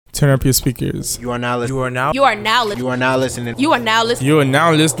Turn up your speakers. You are now listening.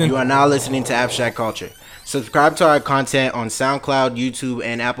 To Abstract Culture. Subscribe to our content on SoundCloud, YouTube,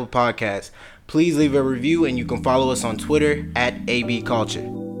 and Apple Podcasts. Please leave a review, and you can follow us on Twitter at AB Culture.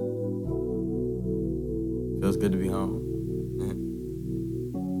 Feels good to be home.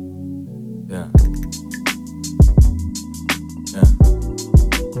 Yeah.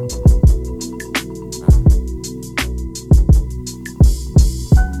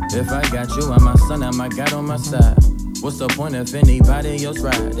 If I got you and my son and my God on my side, what's the point if anybody else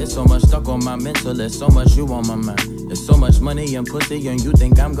ride? There's so much stuck on my mental, there's so much you on my mind. There's so much money and pussy and you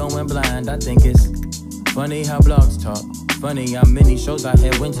think I'm going blind. I think it's funny how blogs talk. Funny how many shows I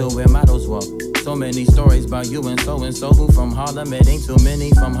had went to where models walk. So many stories about you and so who from Harlem. It ain't too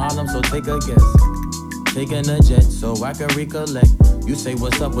many from Harlem, so take a guess. Taking a jet so I can recollect. You say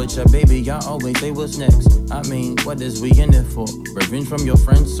what's up with your baby, I always say what's next. I mean, what is we in it for? Revenge from your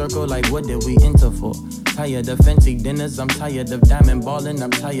friend's circle, like what did we enter for? Tired of fancy dinners, I'm tired of diamond balling.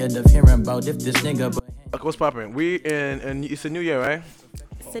 I'm tired of hearing about if this nigga. Okay, what's poppin'? We in it's a new year, right?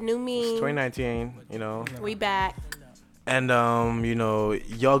 It's a new me. It's 2019, you know. We back. And you know,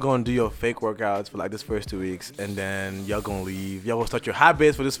 y'all gonna do your fake workouts for like this first 2 weeks, and then y'all gonna leave. Y'all gonna start your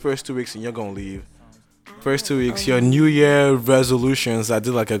habits for this first 2 weeks, and y'all gonna leave. First 2 weeks, your New Year resolutions. I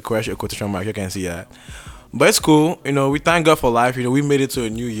did like a quotation mark. You can't see that, but it's cool. You know, we thank God for life. You know, we made it to a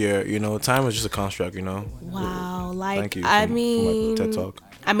new year. You know, time is just a construct. You know. Wow, like thank you. I for mean, my TED Talk.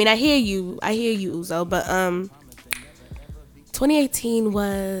 I mean, I hear you, Uzo, but 2018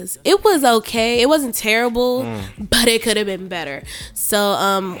 was okay. It wasn't terrible, but it could have been better. So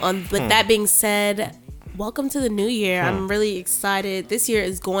with that being said, welcome to the new year. I'm really excited. This year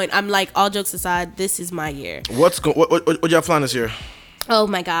is going. I'm like, all jokes aside, this is my year. What y'all flying this year? Oh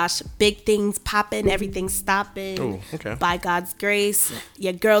my gosh, big things popping, everything stopping. Oh, okay. By God's grace,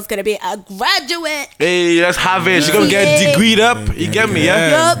 your girl's gonna be a graduate. Hey, let's have it. She's gonna get degreed up. You get me?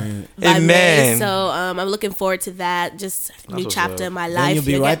 Yeah. Yup. Amen. So I'm looking forward to that. Just new chapter in my life. Then you'll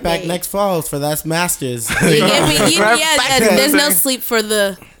be right back next fall for that's masters. You get me? There's no sleep for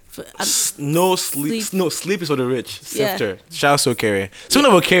the. No sleep. No sleep is for the rich. Sifter. Shout out to Okere. Speaking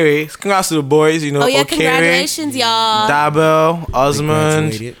of Okere, congrats to the boys. You know, Okere, congratulations, y'all. Dabel,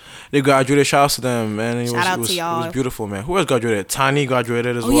 Osmond. They graduated. Shout out to them, man. Shout out to y'all. It was beautiful, man. Who else graduated? Tiny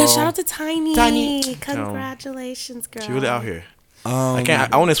graduated as well. Oh yeah, shout out to Tiny. Congratulations, girl. She really out here. I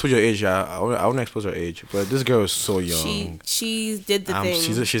can't. I want to expose your age, yeah. I want to expose her age, but this girl is so young. She did the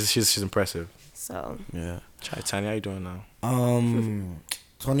thing. She's impressive. So yeah. Tiny, how you doing now?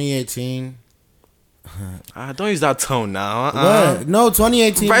 2018. Don't use that tone now. What? No,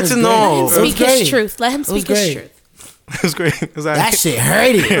 2018. Right to know. Let him speak his truth. Let him speak his truth. It was great. That shit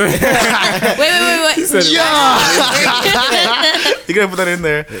hurted. Wait. You gotta put that in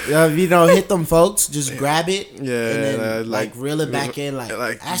there. You know, hit them folks. Just grab it. Yeah. And then, like reel it back in. Like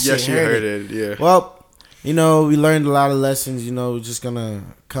that shit hurted. Yeah. Well, you know, we learned a lot of lessons. You know, we're just gonna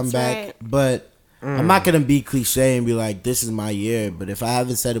come back. Right. But I'm not gonna be cliche and be like, "This is my year." But if I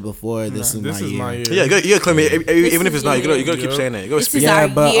haven't said it before, this is my year. Yeah, you gotta claim it. Even if it's not, you gotta keep saying it. You gotta speak. Yeah,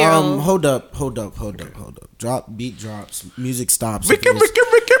 but hold up. Drop beat drops. Music stops. If it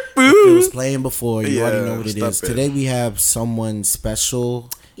was playing before, you already know what it is. Today we have someone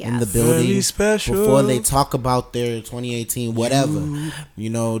special in the building. Very special. Before they talk about their 2018 whatever, you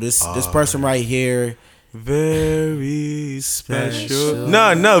know this person right here. Very special.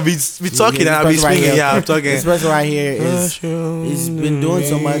 No, we talking now. We speaking. Yeah, I'm talking. This person right here he's been doing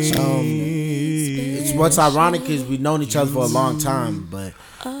so much. It's what's ironic is we've known each other for a long time, but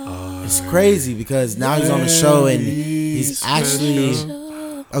it's crazy because now he's on the show and he's actually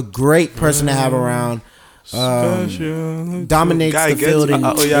a great person to have around. Dominates the field in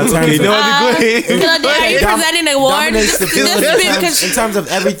are you presenting an award? Dominates the field in terms of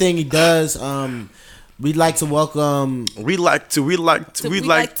everything he does. We'd like to welcome. We'd like to.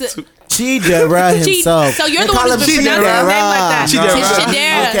 Chidera himself. So you're the one who's been pronouncing his name like that.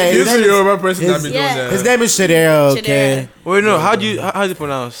 Chidera. Okay, He's a Yoruba person that been doing that. His name is Chidera. Okay. Wait, no. How do you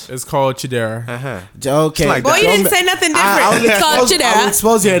pronounce? It's called Chidera. Okay. Like boy, you didn't say nothing different. It's called Chidera. I'll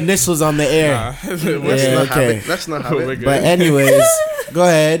expose your initials on the air. Okay. Let's not have it. But anyways, go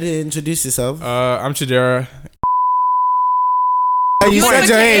ahead and introduce yourself. I'm Chidera. You said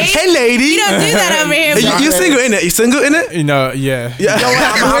your age. Hey, lady. You don't do that over here. You single in it? You single in it? You know, yeah. Yo,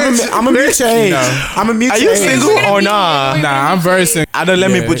 I'm a mute your age. No. I'm a mute Are your you age. single or nah? Nah, I'm very single. I don't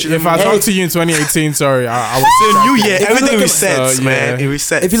let me put you. If I talked to you in 2018, sorry, I was. So new year, If you everything look at- resets, man. yeah. It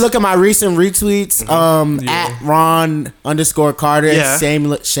resets. If you look at my recent retweets, at Ron_Carter, Yeah.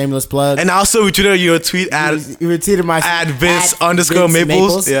 shameless plug. and I also retweeted your tweet at you retweeted my at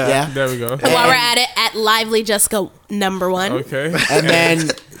Vince_Maples. Yeah. There we go. While we're at it, at Lively Jessica #1. Okay. And then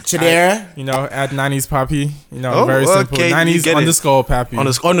Chidera. You know, at 90s Pappy. You know, Oh, very simple. okay, you 90s get it. _ Pappy.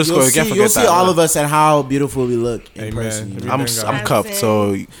 Underscore. You'll You can't see, forget you'll see that. all of us and how beautiful we look in Amen. person. I'm Amen. cuffed,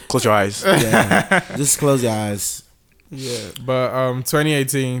 so close your eyes. Yeah. Just close your eyes. Yeah, but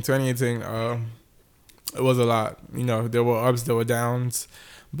 2018, it was a lot. You know, there were ups, there were downs,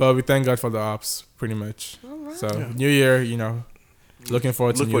 but we thank God for the ups, pretty much. So New Year, you know, looking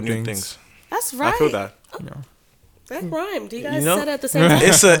forward to Look for new new things. things. That's right. I feel that. You know. That rhymed. You guys You know? said it at the same time.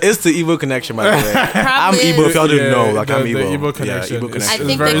 It's the Evo connection, by the way. I'm Probably Evo. If is. y'all didn't know, like the, I'm the Evo. Evo connection. Yeah, Evo is- I connection. is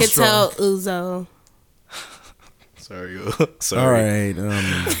think very they could strong. tell Uzo. Sorry. Sorry. All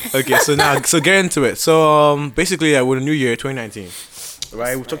right. Okay, so get into it. So basically, with a new year, 2019,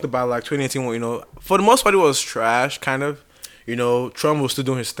 right? We talked about like 2018. You know, for the most part, it was trash, kind of. You know, Trump was still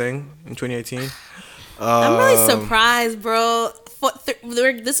doing his thing in 2018. I'm really surprised, bro.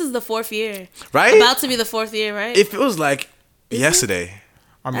 This is the 4th year. Right? About to be the 4th year, right? It feels like yesterday.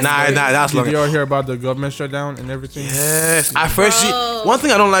 I mean, Nah, that's did long. you all hear about the government shutdown and everything? Yes. At first, one thing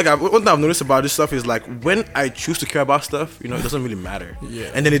I don't like, one thing I've noticed about this stuff is like when I choose to care about stuff, you know, it doesn't really matter.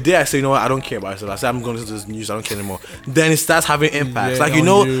 Yeah. And then the day I say, you know what, I don't care about stuff, I say I'm going to this news, I don't care anymore. Then it starts having impacts. Yeah, like, you on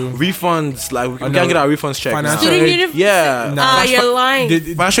know, you. refunds, like we I can't know. get our refunds checked. Financial now. Student aid- union? Yeah. Nah. You're lying.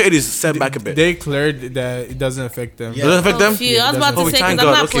 Financial aid is set back a bit. They cleared that it doesn't affect them. Yeah. Does it affect them? Phew, I was about Oh, to we say, because thank I'm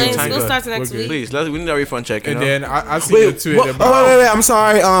God. not Okay, playing. thank School God. starts next We're week. Please, we need a refund check. You And know? then I see a tweet about wait. I'm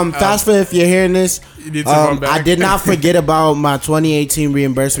sorry. Fast forward if you're hearing this. you need to run back. I did not forget about my 2018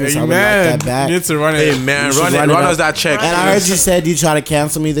 reimbursements. I would like Amen. that back. You need to run it. Hey man, You should run run it us up. that check. And I heard you said you try to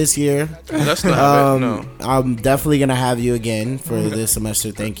cancel me this year. That's not have it, no. I'm definitely gonna have you again for this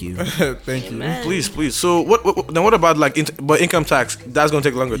semester. Thank you. Thank you. Please. So what about like but income tax? That's gonna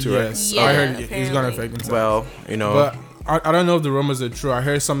take longer too, right? Yes, Yeah, I heard he's apparently. gonna affect himself. Well, you know. But I don't know if the rumors are true. I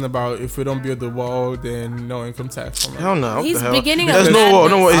heard something about if we don't build the wall, then no income tax. I'm like, Hell no. What He's the hell? beginning of There's no madness. wall.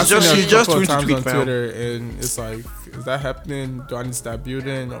 No, I've it's just seen it he a just couple of tweeted times tweet, on fam. Twitter, and it's like, is that happening? Do I need to start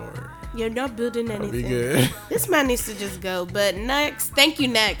building or You're not building are we anything. good? This man needs to just go. But next, thank you.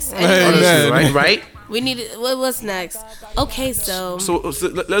 Next, Hey, Anyway, man. Right? we need. What's next? Okay, so So let's do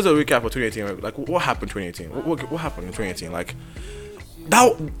a recap for 2018. Right? Like what happened in 2018? What happened in 2018? Like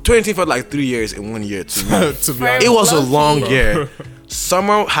that 2018 felt like 3 years in 1 year to me. To be For- honest, It was a Low-key. long year.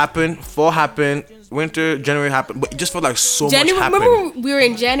 Summer happened, fall happened, winter, January happened, but it just felt like so January. much happened. Remember we were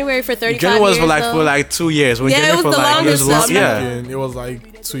in January for 35 January was years. for like 2 years. When Yeah, it January was for the like longest long, summer. yeah. it was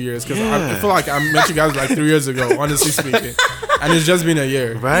like 2 years because I Yeah. feel like I met you guys like 3 years ago, honestly speaking, and it's just been a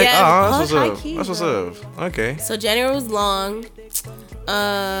year. Right? Yeah, Oh, that's high what's up. key, That's what's bro. up. Okay. So January was long.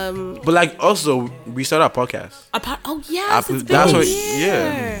 But like also we started our podcast. Oh yes, After- it's been that's a what year.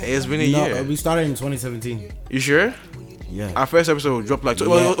 yeah. It's been a year. No, we started in 2017. You sure? Yeah. Our first episode dropped like Yeah.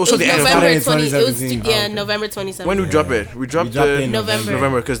 well, It also was the end of November in 20. It was 2017. yeah, Oh, okay. November 2017. when did we drop it? We dropped dropped it it in November.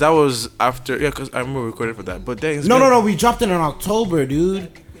 November because that was after because I remember we recorded for that. But then it's No, been- no. We dropped it in October, dude.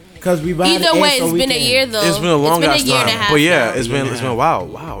 Because we Either way, it's been a year though. It's been a long It's ass been a year time. and a half. But yeah, now. it's been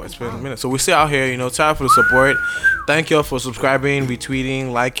wow, it's been a minute. So we still out here, you know, tired for the support. Thank y'all for subscribing,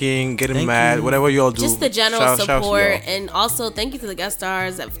 retweeting, liking, getting Thank mad, you. whatever y'all do. just the general Shout- shout to support, y'all. and also thank you to the guest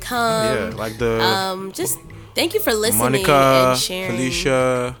stars that have come. Yeah, like the Just thank you for listening Monica, and sharing.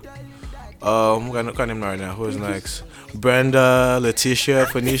 Felicia. We got no name right now. Who is next? Brenda, Letitia,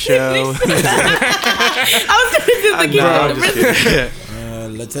 Phoenicia. I was gonna do the No, I'm just kidding.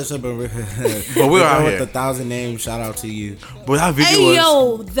 Letitia, but we're out with here. 1,000 names. Shout out to you. But that video Hey was.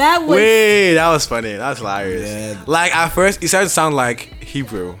 yo, that was Wait, that was funny. That was hilarious. Yeah. Like at first, it started to sound like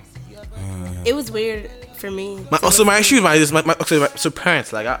Hebrew. it was weird for me. My issues, so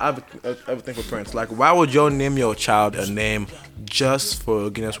parents, like I have a thing for parents. Like, why would you name your child a name just for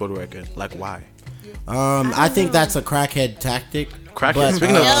Guinness World Record? Like, why? I think that's a crackhead tactic. Crackhead.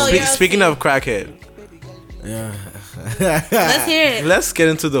 But, Speaking of crackhead, Let's hear it. let's get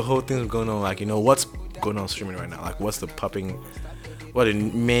into the whole thing going on. Like, you know, what's going on streaming right now? Like, what's the popping? What are the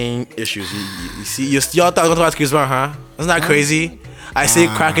main issues? You see, y'all thought about Chris Brown, huh? Isn't that crazy? I say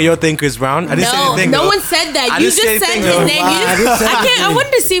crack and you think Chris Brown. I didn't say anything. No one said that. You just said his name. I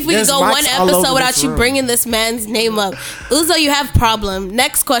wanted to see if we could go one episode without you bringing this man's name up. Uzo, you have problem.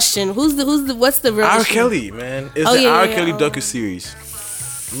 Next question. What's the real R. issue? Kelly, man. It's the R. Kelly docu-series.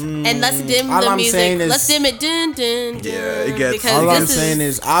 And let's dim the music. Let's dim it. Dun, dun, dun, yeah, it gets. All I'm saying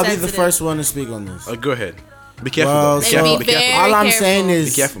is, I'll be the first one to speak on this. Go ahead. Be careful. Well, be careful. All I'm saying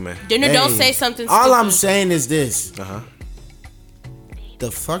is, be careful, man. Don't say something stupid. All I'm saying is this.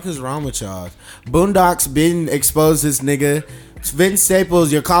 The fuck is wrong with y'all? Boondocks been exposed this nigga. Vince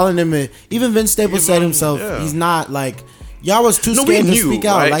Staples, you're calling him even Vince Staples said himself, he's not like. Y'all was too scared to speak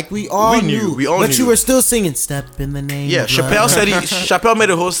out. Right? Like we all knew. But you were still singing "Step in the Name." Yeah, Chappelle said Chappelle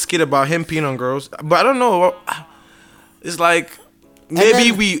made a whole skit about him peeing on girls. But I don't know. It's like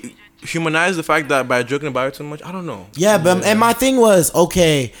maybe we humanize the fact that by joking about it too much. I don't know. Yeah, but and my thing was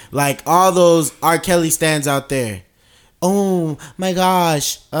okay. Like all those R. Kelly stands out there. Oh my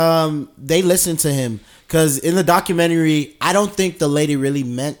gosh, they listened to him because in the documentary, I don't think the lady really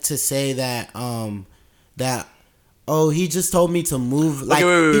meant to say that. Oh, he just told me to move. Like,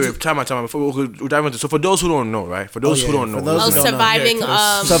 okay, wait. Time out. Before we dive into, so for those who don't know, right? For those who don't know, surviving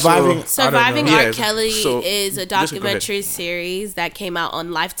R. Kelly is a documentary series that came out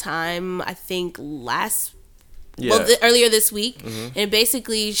on Lifetime. I think earlier this week, and it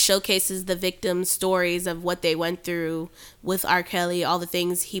basically showcases the victims' stories of what they went through with R. Kelly, all the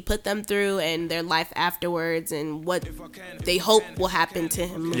things he put them through, and their life afterwards, and what they hope will happen to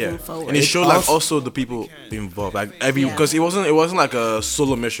him moving forward. And it showed like also the people involved, like because it wasn't like a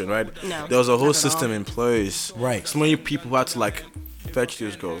solo mission, right? No, there was a whole system in place, right? So many people had to like fetch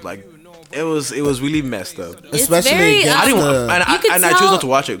these girls, like. It was really messed up. Especially I chose not to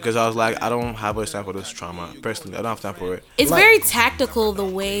watch it because I was like, I don't have a time for this trauma. Personally, I don't have time for it. It's very tactical the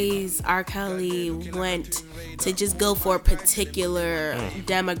ways R. Kelly went to just go for a particular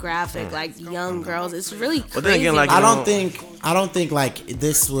demographic, like young girls. It's really crazy. But then again, like I don't think like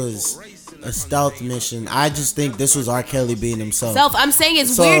this was a stealth mission. I just think this was R. Kelly being himself. I'm saying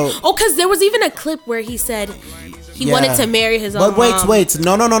it's weird. Oh, because there was even a clip where he said he wanted to marry his own mom. Wait.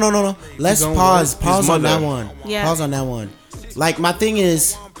 No. Let's pause. Pause on that one. Yeah. Pause on that one. Like, my thing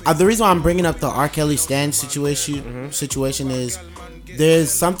is, the reason why I'm bringing up the R. Kelly Stan situation is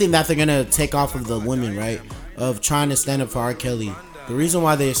there's something that they're going to take off of the women, right? Of trying to stand up for R. Kelly. The reason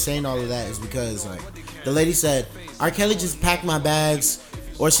why they're saying all of that is because, like, the lady said, R. Kelly just packed my bags.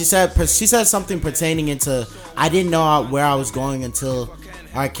 Or she said something pertaining into, I didn't know where I was going until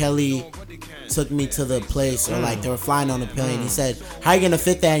R. Kelly took me to the place, or like they were flying on a plane. He said, how are you gonna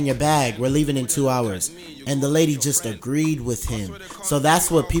fit that in your bag? We're leaving in 2 hours. And the lady just agreed with him. So that's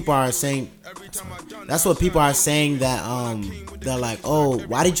what people are saying. That they're like, oh,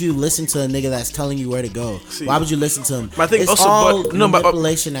 why did you listen to a nigga that's telling you where to go? Why would you listen to him? I think it's all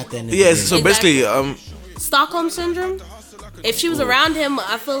manipulation at the end of the day. So basically Stockholm syndrome. If she was around him,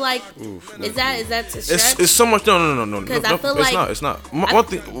 I feel like is that to stretch? It's so much. No. Because I feel like it's not.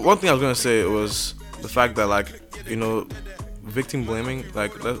 One thing I was gonna say was the fact that, like, you know, victim blaming.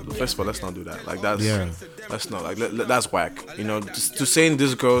 Like, first of all, let's not do that. Like, that's not like that's whack. You know, just to saying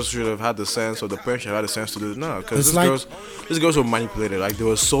these girls should have had the sense, or the parents should have had the sense to do it. No, because these girls were manipulated. Like, they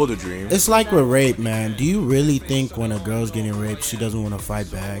were sold a dream. It's like with rape, man. Do you really think when a girl's getting raped, she doesn't want to fight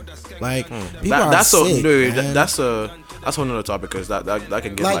back? Like, people are sick, man. That's another topic, because that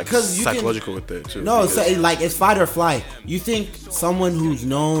can get like psychological with it too. No, so it's fight or flight. You think someone who's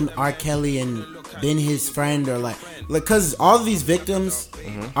known R. Kelly and been his friend, or like because all of these victims,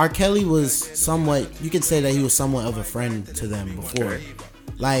 R. Kelly was somewhat, you can say that he was somewhat of a friend to them before. Okay.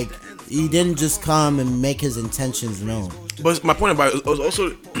 Like, he didn't just come and make his intentions known. But my point about it was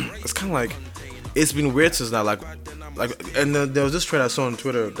also, it's kind of like, it's been weird since that, like, and there was this thread I saw on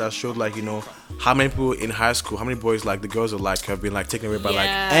Twitter that showed, like, you know, how many people in high school, how many boys, like, the girls are like, have been like taken away by like,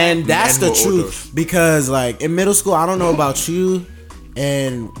 and that's the truth older. Because like in middle school, I don't know about you,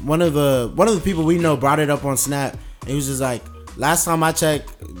 and one of the people we know brought it up on Snap. It was just like, last time I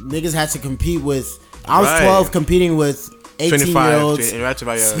checked, niggas had to compete with. I was 12 competing with 18-year-olds,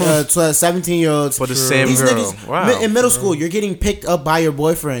 17-year-olds for the same these girl. Niggas, wow. In middle school, you're getting picked up by your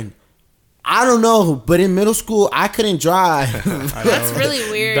boyfriend. I don't know, but in middle school, I couldn't drive. That's really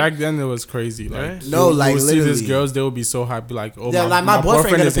weird. Back then, it was crazy. Like, like, you literally, see these girls, they would be so happy, like, oh, my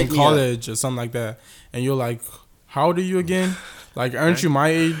boyfriend is in college or something like that, and you're like, how old are you again? Like, aren't you my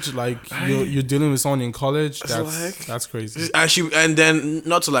age? Like, you're dealing with someone in college. That's crazy. And then,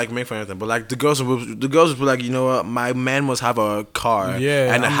 not to like make fun of them, but like the girls would be like, you know what, my man must have a car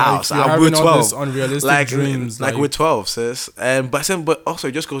and a house. Like, we're 12. Unrealistic dreams. Like we're 12, sis. But also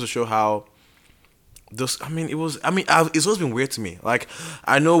it just goes to show how Just, I mean, it's always been weird to me. Like,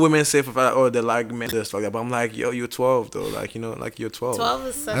 I know women say for fact, oh, they like men this, like that, but I'm like, yo, you're 12 though, like, you know, like you're 12. 12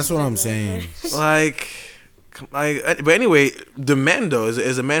 is such. That's what I'm saying. Like, but anyway, the man though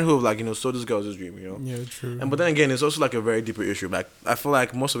is a man who, like, you know, sold this girl's dream, you know. Yeah, true. And but then again, it's also like a very deeper issue. Like, I feel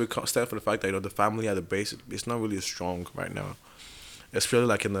like most of it stems from the fact that, you know, the family at the base, it's not really strong right now, especially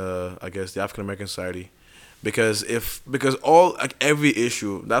like in the African American society. Because all, like, every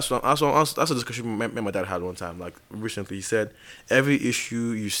issue, that's a discussion my dad had one time, like, recently. He said every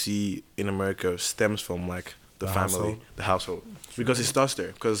issue you see in America stems from, like, the family, the household, because it starts there.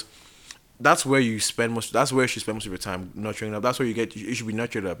 Because that's where you spend that's where you spend most of your time nurturing up. That's where you should be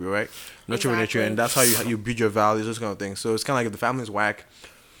nurtured up, right? Nurture, and that's how you build your values, those kind of things. So it's kind of like if the family's whack,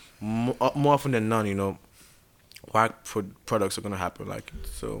 more often than none, you know, whack products are gonna happen. Like,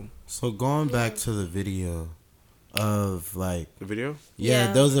 so. So going back to the video of, like, The video?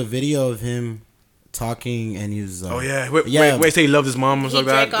 Yeah, there was a video of him talking, and he was. Oh yeah, wait, say he loved his mom or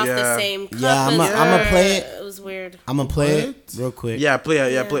something like that. He drank off the same cup. Yeah, I'm gonna play it. It was weird. I'm gonna play it real quick. Yeah, play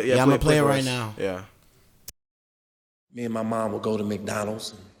it. I'm gonna play it right now. Yeah. Me and my mom would go to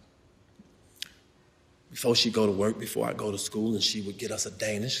McDonald's before she go to work, before I go to school, and she would get us a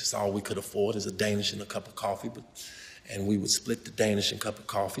Danish. It's all we could afford is a Danish and a cup of coffee, and we would split the Danish and cup of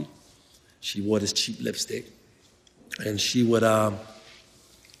coffee. She wore this cheap lipstick, and she would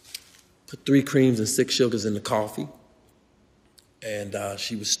put 3 creams and 6 sugars in the coffee, and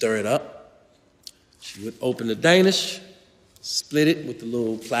she would stir it up. She would open the Danish, split it with the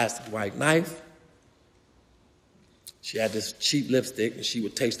little plastic white knife. She had this cheap lipstick, and she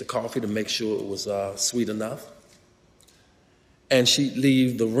would taste the coffee to make sure it was sweet enough. And she'd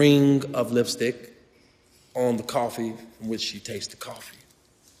leave the ring of lipstick on the coffee from which she tasted the coffee.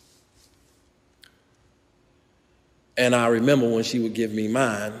 And I remember when she would give me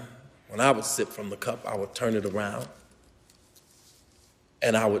mine, when I would sip from the cup, I would turn it around,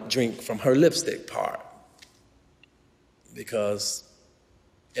 and I would drink from her lipstick part. Because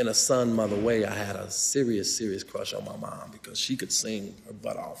in a son-mother way, I had a serious crush on my mom because she could sing her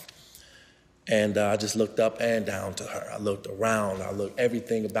butt off. And I just looked up and down to her. I looked around. I looked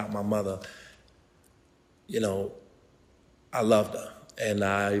everything about my mother. You know, I loved her. And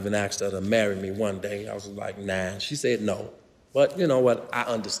I even asked her to marry me one day. I was like, nah. She said no. But you know what? I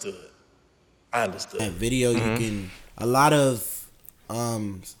understood. That video, you can, a lot of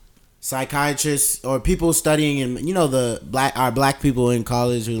psychiatrists or people studying in, you know, our black people in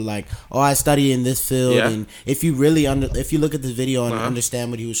college who are like, oh, I study in this field. Yeah. And if you really if you look at the video and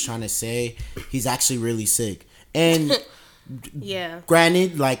understand what he was trying to say, he's actually really sick. And yeah,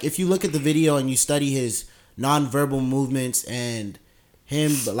 granted, like, if you look at the video and you study his nonverbal movements and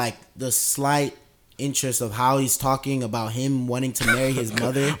him, like, the slight interest of how he's talking about him wanting to marry his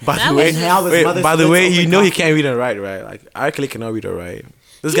mother. By the way, you know he can't read and write, right? Like, I actually cannot read or write.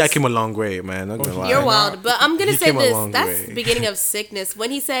 This guy came a long way, man. Not gonna lie. You're wild, but I'm gonna say this. That's the beginning of sickness. When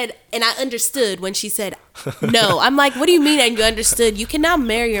he said, and I understood when she said no. I'm like, what do you mean? And you understood? You can now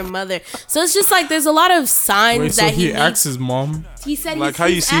marry your mother. So it's just like there's a lot of signs that he asked his mom. He said like how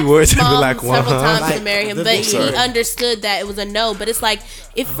you see words and be like several times to marry him, but he understood that it was a no. But it's like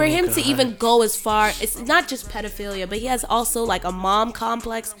if for him to even go as far, it's not just pedophilia, but he has also like a mom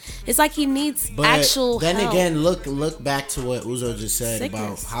complex. It's like he needs actual. Then help. Again, look back to what Uzo just said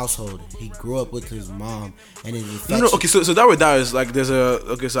about household. He grew up with his mom, and his no. Okay, so that is like there's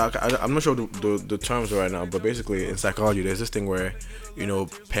so I'm not sure the terms right now, but basically in psychology, there's this thing where, you know,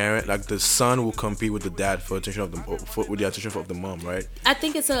 the son will compete with the dad for attention of with the attention of the mom, right? I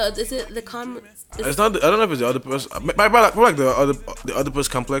think it's the it's not. I don't know if it's the Oedipus. Like the Oedipus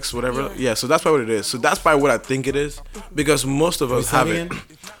complex, whatever. Yeah. So that's probably what it is. So that's probably what I think it is, because most of us have it.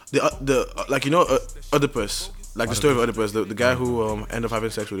 The like, you know, Oedipus. Like the story of Oedipus, the guy who ended up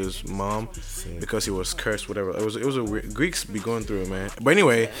having sex with his mom because he was cursed, whatever. It was a weird, Greeks be going through it, man. But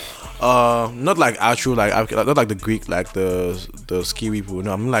anyway, not like actual not like the Greek, like the ski people.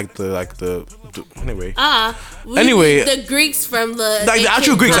 No, I'm like the anyway. Anyway, the Greeks from the like the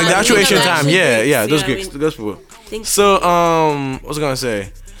actual Greeks, like the actual ancient time. Yeah, those Greeks, those people. So what was I gonna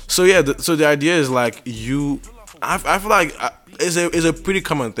say? So yeah, so the idea is like I feel like. It's a pretty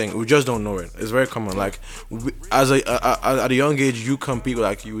common thing. We just don't know it. It's very common. Like, at a young age, you compete with,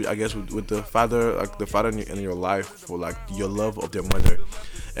 like, I guess with the father, like the father in your life for like your love of their mother,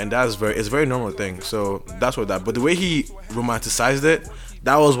 and it's a very normal thing. So that's what that. But the way he romanticized it,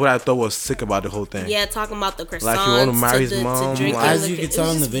 that was what I thought was sick about the whole thing. Yeah, talking about the croissants. Like, he want to marry his mom. As you can tell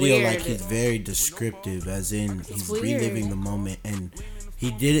in the video, weird. Like, he's very descriptive, as in he's reliving the moment, and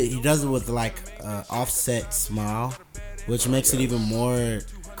he did it. He does it with like offset smile, which makes it even more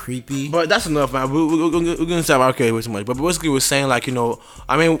creepy. But that's enough, man. We're gonna say okay way too much. But basically, we're saying like, you know,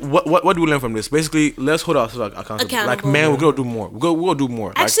 I mean, what do we learn from this? Basically, let's hold ourselves accountable. Like, man, we're gonna do more. We'll do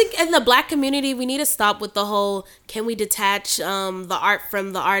more. Actually, like, in the Black community, we need to stop with the whole can we detach the art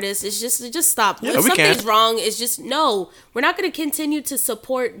from the artist? It's just stop. Yeah, if something's wrong, it's just no. We're not gonna continue to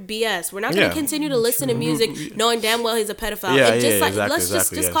support BS. We're not gonna continue to listen to music knowing damn well he's a pedophile. Let's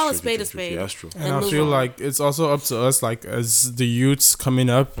just call a spade a spade. That's true. And I feel like it's also up to us, like as the youths coming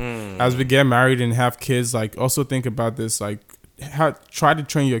up, as we get married and have kids, like also think about this, like try to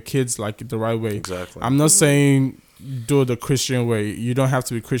train your kids like the right way. Exactly. I'm not saying do it the Christian way. You don't have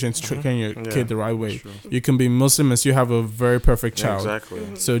to be Christian to train your kid the right way. You can be Muslim and still have a very perfect child.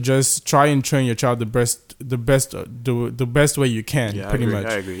 Exactly. So just try and train your child the best way you can. Yeah, pretty much.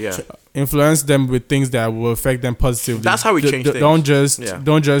 I agree. Yeah. Influence them with things that will affect them positively. That's how we change things.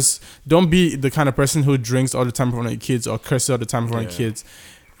 Don't be the kind of person who drinks all the time in front of your kids or curses all the time in front of kids.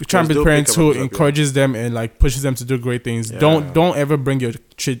 We try and be parents who encourages them and like pushes them to do great things. Don't ever bring your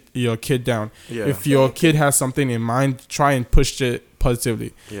kid down. If your kid has something in mind, try and push it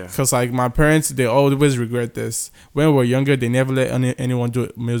positively. Because like my parents, they always regret this. When we were younger, they never let anyone do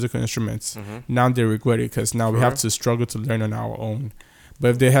musical instruments. Now they regret it because now we have to struggle to learn on our own. But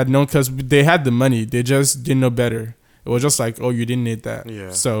if they had known, because they had the money, they just didn't know better. It was just like, oh, you didn't need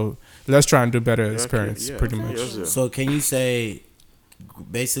that. So let's try and do better as parents, pretty much. So can you say,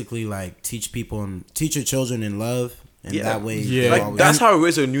 basically, like teach your children in love, and that way, like that's how we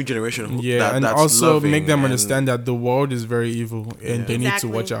raise a new generation. And also make them understand that the world is very evil and they need to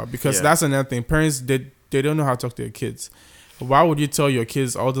watch out, because that's another thing. Parents, they don't know how to talk to their kids. Why would you tell your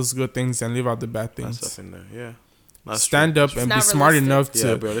kids all those good things and leave out the bad things? That's stuff in there. Stand up and be smart enough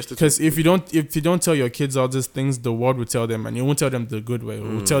to, because if you don't tell your kids all these things, the world will tell them, and you won't tell them the good way. It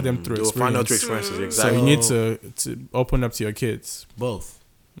will tell them through experience. Find out through experiences. Exactly. So you need to open up to your kids, both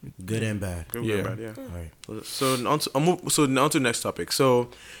good and bad. Good and bad. All right. So now to the next topic. So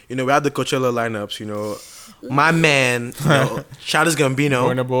we had the Coachella lineups. My man, Childish Gambino,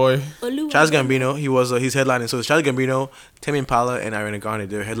 Burna Boy, Childish Gambino. He's headlining. So Childish Gambino, Tame Impala, and Ariana Grande.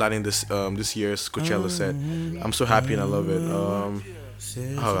 They're headlining this year's Coachella set. I'm so happy and I love it.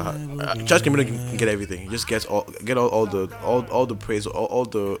 Childish Gambino can get everything. He just gets all the praise, all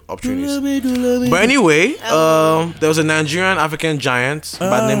the opportunities. But anyway, there was a Nigerian African giant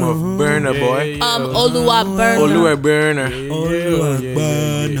by the name of Burna Boy. Oluwa Burna.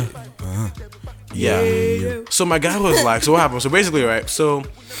 Yeah. So my guy was like, so what happened? So basically, right? So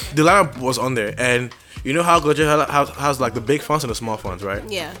the lineup was on there, and you know how Coachella has like the big fonts and the small fonts, right?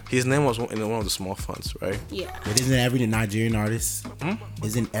 Yeah. His name was in one of the small fonts, right? Yeah. But isn't every Nigerian artist?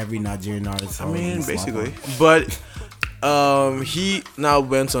 Isn't every Nigerian artist? I mean, basically. But he now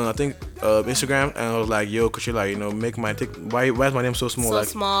went on, I think, Instagram, and was like, "Yo, Coachella, make why is my name so small? So like,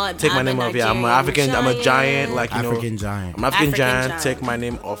 small. take my name off. Yeah, I'm an African. Giant. I'm a giant. Like, African giant. I'm African giant. Take my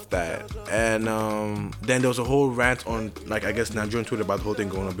name off that." And then there was a whole rant on, like, I guess Nigerian Twitter about the whole thing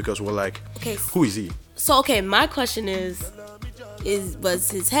going on, because we're like, who is he? So my question is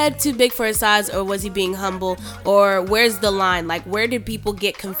was his head too big for his size, or was he being humble, or where's the line? Like, where did people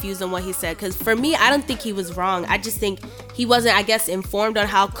get confused on what he said? Because for me, I don't think he was wrong. I just think he wasn't, I guess, informed on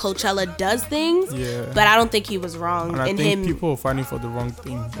how Coachella does things. Yeah. But I don't think he was wrong. And I think people are fighting for the wrong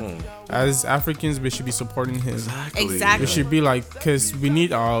thing. As Africans, we should be supporting him. Exactly. We should be like, because we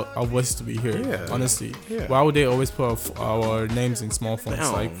need our voice to be here. Honestly, why would they always put our names in small fonts?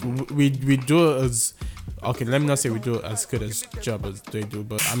 Damn. Like we do it as. Okay, let me not say we do as good as job as they do,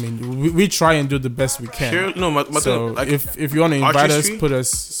 but I mean we try and do the best we can. Sure, no, my so thing, like, if you want to invite us, put us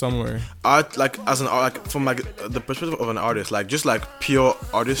somewhere. Art, like as an art, like from like the perspective of an artist, like just like pure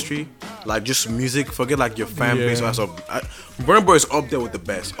artistry, like just music. Forget like your fan base or stuff. Burna Boy is up there with the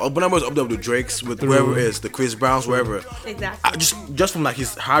best. Burna Boy is up there with the Drakes, with whoever it is, the Chris Browns, wherever. Exactly. Just from like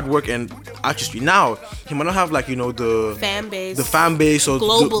his hard work and artistry. Now he might not have like the fan base or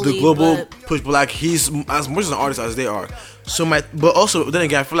globally, the global push, but like he's as much as an artist as they are. So but also then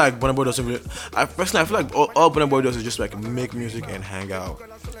again, I feel like Burna Boy doesn't really. I feel like all Burna Boy does is just like make music and hang out.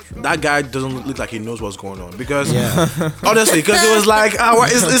 That guy doesn't look like he knows what's going on, because honestly, because it was like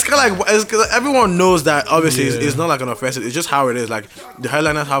it's kind of like everyone knows that obviously it's not like an offensive. It's just how it is. Like the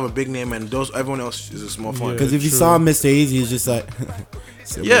headliners have a big name and everyone else is a small font. Because if you saw Mr. Easy, he's just like.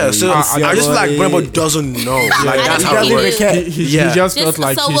 So I just feel like Burna Boy doesn't know. Like that's how it works. He just felt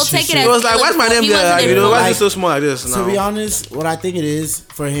like so we'll take it as it was like, why's my name there? Like, why is it so small like this? To be honest, what I think it is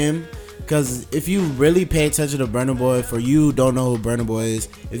for him. Because if you really pay attention to Burna Boy, for you who don't know who Burna Boy is,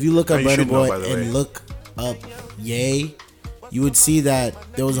 if you look up Burna Boy and look up Ye, you would see that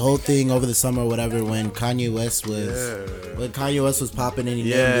there was a whole thing over the summer or whatever when Kanye West was popping and he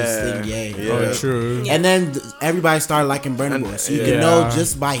named this thing Ye. Oh, true. And then everybody started liking Burna Boy. So you can know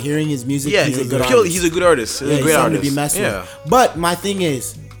just by hearing his music, he's a good artist. He's a good artist. He's a great artist. To be messed with. But my thing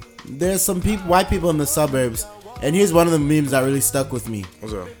is, there's some people, white people in the suburbs, and here's one of the memes that really stuck with me.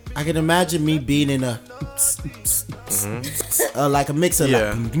 What's up? I can imagine me being in a like a mixer,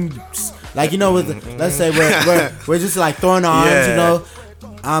 like you know, with let's say we're just like throwing our arms, you know.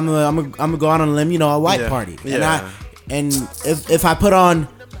 I'm gonna go out on a limb, you know, a white party, and if I put on.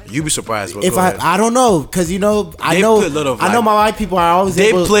 You'd be surprised. If I don't know, cause you know I know my white people are always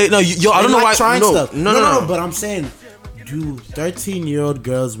I don't know why trying stuff. No. But I'm saying, do 13-year-old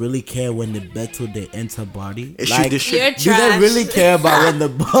girls really care when the battle they enter body? You're do trash. they really care about when the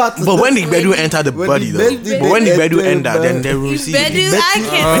battle? But when the bedu enter the body though, but when the bedu enter, then they will see. Bedu, I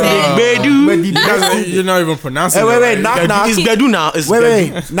can't say. Because you're not even pronouncing it. Wait, knock knock. It's bedu now.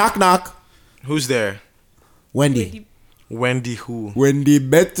 Wait, knock knock. Who's there? Wendy who? Wendy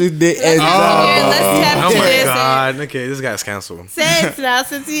better they enter. Let's tap Oh into my this. god. Okay, this guy's canceled. Say it now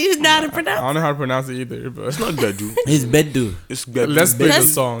since you know how to I pronounce. don't know how to pronounce it either, but It's not bedu. It's bedu. It's bedu. let's play the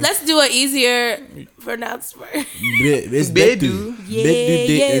song. Let's do an easier pronounced word. It's bedu. Bedu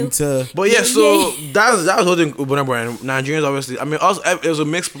they enter. But yeah, so that was holding Burna Boy, and Nigerians obviously. I mean, also it was a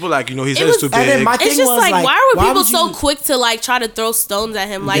mix. People like, you know, he said it's too and then big. my It's thing just was, like, why were people would so you- quick to like try to throw stones at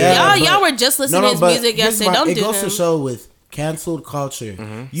him? Like Yeah, y'all but- were just listening to his but music this is yesterday. Don't it do goes him. to show with canceled culture.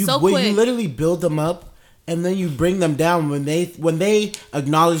 You So you quick. literally build them up and then you bring them down when they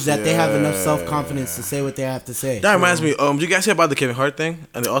acknowledge that they have enough self-confidence to say what they have to say. That reminds me. Do you guys hear about the Kevin Hart thing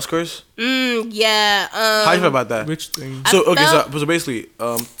and the Oscars? Yeah. How do you feel about that? Which thing? So okay, felt- so basically,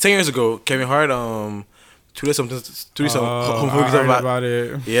 10 years ago, Kevin Hart tweeted some I heard about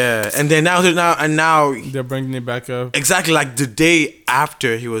it. yeah, and then now They're bringing it back up. exactly like the day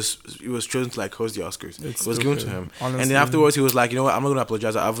after he was chosen to like host the Oscars, It's it was given to stupid, him, honestly. and then afterwards he was like, you know what, I'm not gonna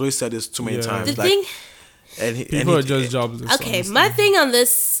apologize. I've already said this too many Yeah. times. The like, thing. People are just jobless. Okay, honestly. my thing on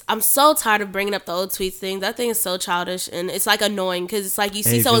this, I'm so tired of bringing up the old tweets thing. That thing is so childish and it's like annoying because it's like you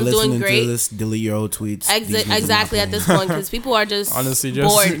see someone doing great. Delete your old tweets. These videos are Exactly not at this playing. point because people are just Honestly, just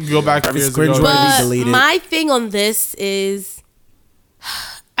bored. go back It's years ago. cringe-worthy. But delete it. my thing on this is,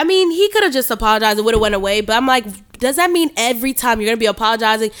 I mean, he could have just apologized. It would have went away. But I'm like, does that mean every time you're gonna be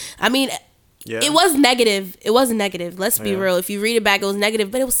apologizing? I mean, yeah. it was negative. It was negative. Let's be Yeah. real. If you read it back, it was negative.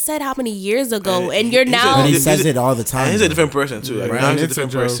 But it was said how many years ago? And And you're he's now. But he He's says a- it all the time. And he's a though. different person too. Like, Right. now he's a It's a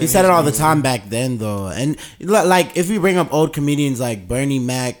different joke. person. He said it all the time back then, though. And like, if we bring up old comedians like Bernie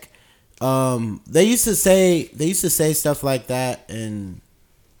Mac, they used to say stuff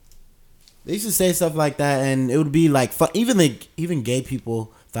like that, and it would be like fun. Even gay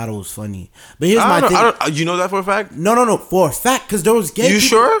people thought it was funny. But here's my thing. You know that for a fact? No, for a fact, because there was gay. You people.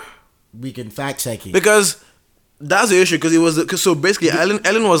 sure? We can fact check it. Because that's the issue. Because so basically,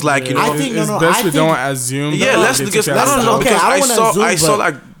 Ellen was like, you know, I think- it's no, best I we think- don't assume. Yeah, that let's- it's because a I don't know, catastrophe. because I I don't saw- wanna I assume, saw, but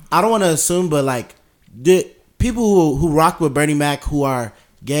like- I don't want to assume, but like the people who rock with Bernie Mac, who are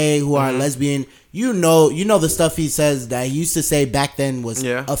gay, who are lesbian, you know the stuff he says that he used to say back then was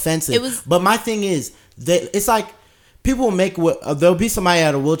offensive. It was- But my thing is that it's like people will make there'll be somebody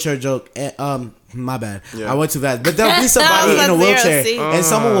at a wheelchair joke. My bad, Yeah. I went too fast. But there'll be somebody in a Zero, wheelchair, see? and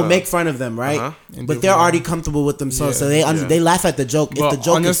someone will make fun of them, right? But they're already comfortable with themselves, so they laugh at the joke. But if the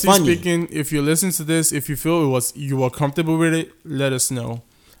joke is honestly funny, speaking, if you listen to this, if you feel you were comfortable with it, let us know.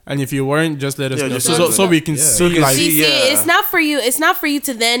 And if you weren't, just let us Yeah, know just so, let so, us so know. we can Yeah. see So we can like see. See, Yeah. it's not for you. It's not for you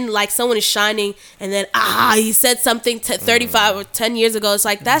to then like someone is shining and then he said something 35 or 10 years ago. It's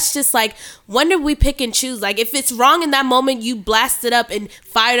like that's just like when did we pick and choose? Like if it's wrong in that moment, you blast it up and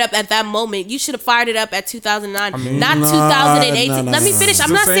fired up at that moment. You should have fired it up at 2009, not 2018. no, Let me no. finish. I'm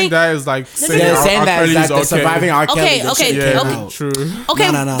so not saying saying. that is like saying they're R. saying that Kelly is like is the okay. surviving R. Kelly. Okay, that okay, shit Yeah, came okay. out. true.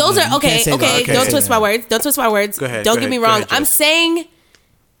 Okay, No, those no, are you okay. can't say that. Okay, You can't don't say twist that. my words. Don't twist my words. Go ahead, Don't go get me ahead, go wrong. ahead, I'm Jess. saying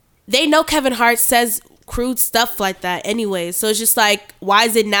they know Kevin Hart says crude stuff like that anyway. So it's just like, why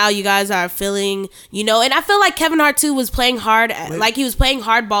is it now you guys are feeling, And I feel like Kevin Hart too was playing hard, like he was playing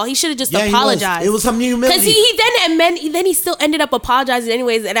hardball. He should have just Yeah, apologized. It was some humility. Because then he still ended up apologizing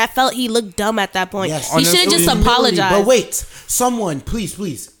anyways, and I felt he looked dumb at that point. Yes. He should have Honestly, just Humility. apologized. But wait, someone,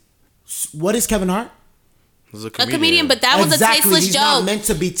 please. What is Kevin Hart? He's A comedian, but that was a tasteless He's joke. not meant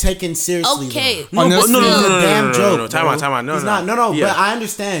to be taken seriously. Okay. though. No, but no, It's no, a damn joke. no. Time bro. out. No, He's no. not. No. Yeah. But I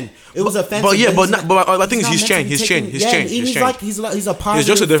understand. It was offensive. But yeah, he's but not- I think he's he's not changed. meant to He's be changed. taken- He's yeah, changed. He's He's like changed. he's a positive His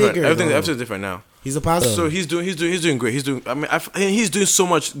jokes are different. figure, Everything bro. is different now. He's a positive. So he's doing great. He's doing. I mean, he's doing so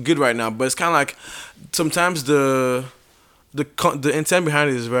much good right now. But it's kind of like sometimes the intent behind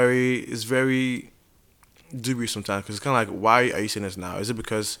it is very dubious sometimes because it's kind of like, why are you saying this now? Is it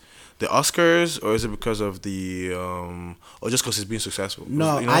because the Oscars or is it because of the or just because it's being successful?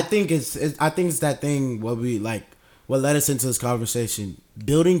 No, I think it's that thing what led us into this conversation,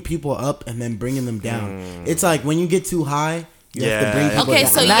 building people up and then bringing them down. It's like when you get too high, you have to bring people down.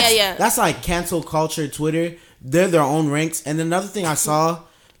 So that's like cancel culture. Twitter, they're their own ranks. And another thing I saw,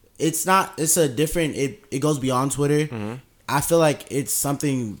 it goes beyond Twitter. I feel like it's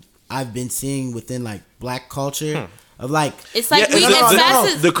something I've been seeing within like black culture. Of like, it's like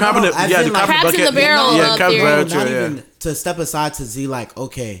the crab in the crabs in the barrel. Not even to step aside to see like,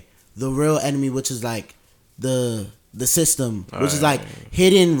 okay, the real enemy, which is like the system, which is like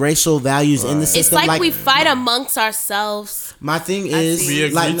hidden racial values in the system. It's like we fight amongst ourselves. My thing is we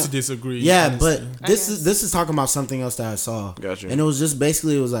agree to disagree. Yeah, honestly. But this is talking about something else that I saw. Gotcha. And it was just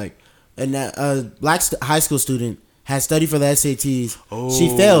basically it was like a black high school student had studied for the SATs.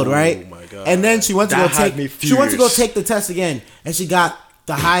 She failed, right? Oh my god! And then she went to go take the test again, and she got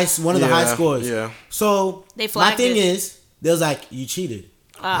the highest one of the high scores. Yeah. So my thing is, they was like, you cheated.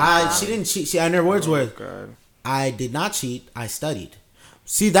 She didn't cheat. And her words were, God. I did not cheat. I studied.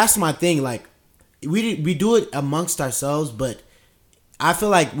 See, that's my thing. Like, we do it amongst ourselves, but I feel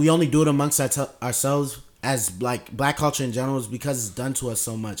like we only do it amongst ourselves as like black culture in general is because it's done to us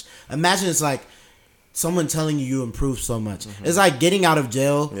so much. Imagine it's like someone telling you improved so much. It's like getting out of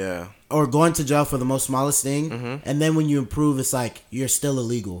jail or going to jail for the most smallest thing. And then when you improve, it's like you're still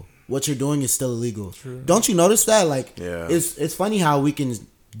illegal. What you're doing is still illegal. True. Don't you notice that? Like, it's funny how we can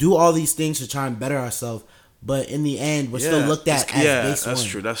do all these things to try and better ourselves, but in the end, we're still looked at as base that's one.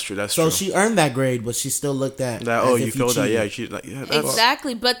 True. That's so true. She earned that grade, but she's still looked at that. As you feel that? Yeah, she like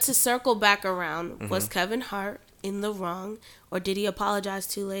exactly. But to circle back around, was Kevin Hart in the wrong, or did he apologize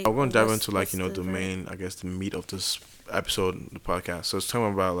too late? I'm gonna dive into like the main, I guess, the meat of this episode, the podcast. So it's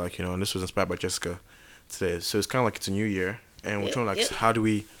talking about like and this was inspired by Jessica today. So it's kind of like it's a new year, and we're talking like how do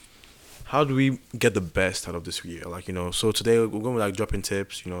we get the best out of this year? Like so today we're gonna like dropping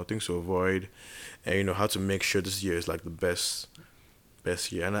tips, things to avoid, and how to make sure this year is like the best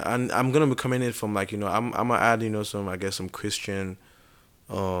year. And I'm gonna be coming in from like I'm gonna add some I guess some Christian.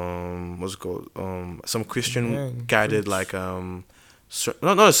 What's it called? Some Christian guided like not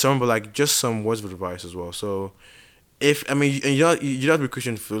a sermon, but like just some words of advice as well. So you don't have to be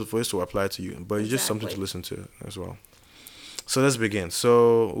Christian for this to apply to you, but it's just something to listen to as well. So let's begin.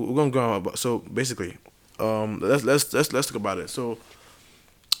 So we're gonna go on. So basically, let's talk about it. So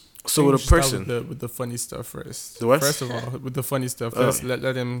with a person with the funny stuff first. The what? First of all, with the funny stuff first,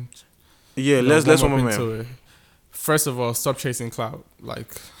 let him. Yeah, let's one more man. First of all, stop chasing clout.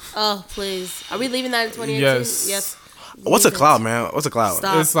 Like. Oh please! Are we leaving that in 2018? Yes. What's a clout, man? What's a clout?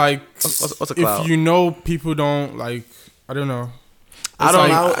 Stop. It's like what's a clout? If people don't like, I don't know.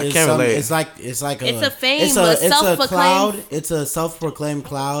 I can't relate. It's a fame. It's a cloud. It's a self-proclaimed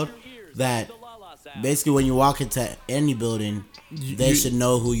cloud that basically when you walk into any building, they should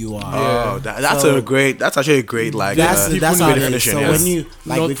know who you are. Oh, that's actually a great like. That's how it is. So when you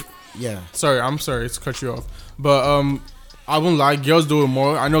like, I'm sorry to cut you off, but I won't lie. Girls do it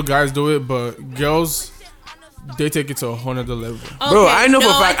more. I know guys do it, but girls. They take it to a whole nother level. Okay, bro, I know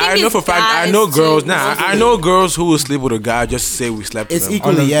for fact. I know girls. I know girls who will sleep with a guy just to say we slept with them. It's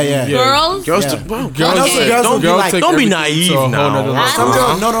equally, Girls? Girls, don't be naive now.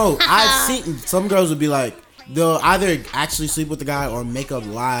 No. I've seen some girls would be like, they'll either actually sleep with the guy or make up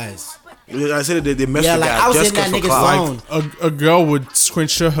lies. I said they mess with the guy. I was in that nigga's zone. A girl would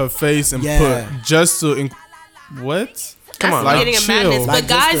screenshot her face and put just to what? Come on, like chill. But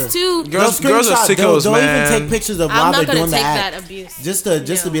guys too. Girls are sickos, man. Don't man. even take pictures of while they're doing the act. That abuse. Just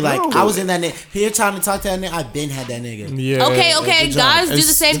to be like, I was in that nigga. Here trying to talk to that nigga. I've been had that nigga. Yeah. Okay. Guys do the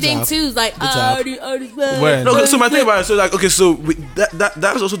same thing too. Like, so my thing about it. So like, okay, so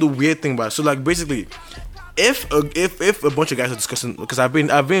that is also the weird thing about it. So like, basically, if a bunch of guys are discussing, because I've been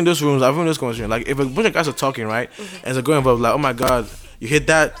in those rooms, I've been in those conversations. Like, if a bunch of guys are talking, right, and they're going about like, oh my god, you hit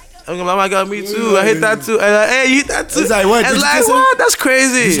that. I'm like, oh my god, me too. I hit that too. And like, hey, you hit that too. It's like, what? And like, what? That's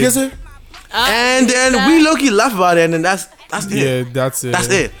crazy. Did you kiss her? And then we low-key laugh about it, and then that's it. Yeah, that's it. That's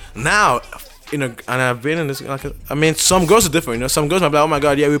it. Now, and I've been in this. Like, I mean, some girls are different. Some girls might be like, oh my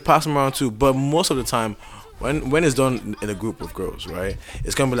god, yeah, we pass them around too. But most of the time, when it's done in a group of girls, right,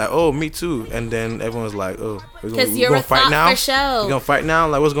 it's gonna be like, oh, me too, and then everyone's like, oh, we're gonna fight now. For show. We're gonna fight now.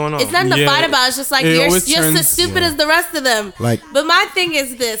 Like, what's going on? It's nothing to fight about. It's just like you're just as stupid as the rest of them. Like, but my thing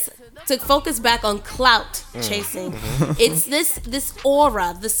is this. To focus back on clout chasing, it's this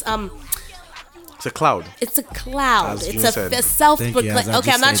aura, this It's a cloud. It's a cloud. As it's June said. a self-proclaimed. As I Okay,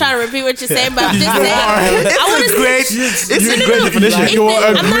 I'm just not stated. trying to repeat what you're saying, but I'm just saying. I want to It's a great definition. You're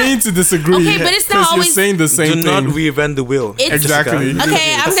I'm not- agreeing to disagree. Okay, but it's not because always- you're saying the same Do thing. not reinvent the wheel. It's- Exactly.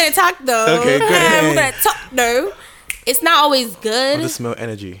 Okay, I'm gonna talk though. Okay, go ahead. I'm gonna talk though. It's not always I good, just smell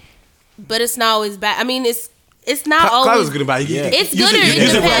energy. but it's not always bad. I mean, it's not Cloud always is good about it. It's Use good or it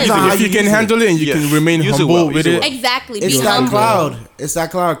use depends. well. if you can handle it and you Yes. can remain Use it humble well, with use it it, well. Exactly. It's be that humble. cloud. It's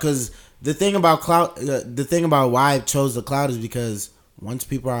that cloud because the thing about cloud, the thing about why I chose the cloud is because once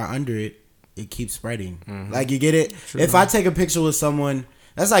people are under it, it keeps spreading. Like you get it. If I take a picture with someone,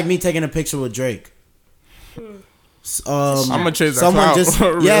 that's like me taking a picture with Drake. I'm gonna chase that someone cloud. just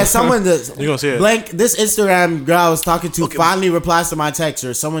Real. someone that You gonna see it. blank this Instagram girl I was talking to finally replies to my text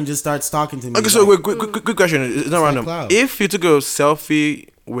or someone just starts talking to me. Okay, so wait, quick question. It's not random. cloud. If you took a selfie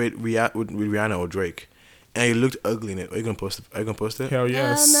with Rihanna or Drake, and you looked ugly in it, are you gonna post it? Are you gonna post it? Hell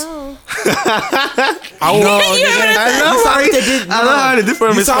yes. No. I I love how the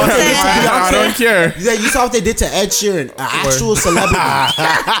different You saw what they did to I don't Beyonce? care. Yeah, you saw what they did to Ed Sheeran, an actual celebrity.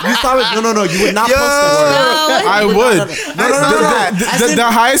 You saw it? No, you would not post that. I would. The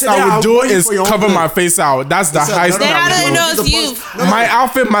highest I would do is cover my face out. That's the highest Then I I don't would know it's you. do. My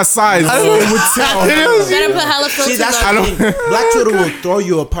outfit, my size, it would tell. Better put hella See, filters that's on. the thing. Black Twitter will throw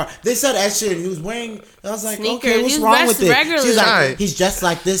you apart. They said Ed Sheeran, he was wearing. I was like, Sneakers. okay, what's He wrong dressed with it? regularly. She's like, Right. he's dressed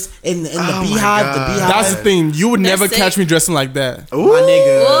like this in the my beehive. God. The beehive. That's the thing. You would never That's catch it. me dressing like that. My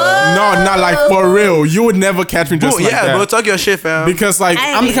nigga. No, not like for real. You would never catch me dressing like Yeah, bro, that. talk your shit, fam. Because like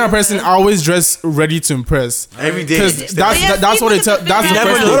I'm the kind of person I always dress ready to impress. Every day. Because that's what it tells. That's the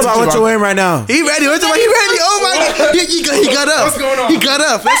Never first know What thing about what you're wearing right now? He ready? Wait, he ready? Oh my god! He got up. What's going on? He got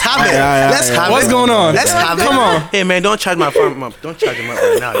up. Let's have it. Let's have it. What's going on? Let's have it. Come on. Hey man, don't charge my phone up. Don't charge him up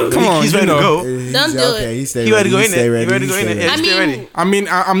right now. Come on, He's you ready to know. go. Don't do it. He stay He ready to go in stay it. ready, He ready to go stay in it. ready. Yeah, I stay mean, ready. I mean,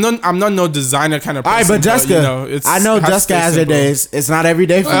 I'm not no designer kind of All right, person. but Jessica, you know, I know has to Jessica stay has her simple. days. It's not every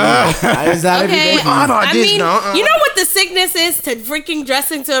day for me. It's not every day Okay, for me. How about I this mean, now? you know what the sickness is to freaking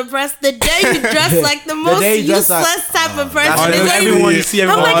dressing to impress. The day you dress like the most day you dress useless like- type of person. That's is everyone you see. I'm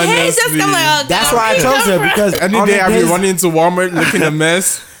Everyone. like, hey, Honestly. Jessica, I'm like, oh, That's God, why I where you chose come her from? because Any on day the I be days- running into Walmart looking a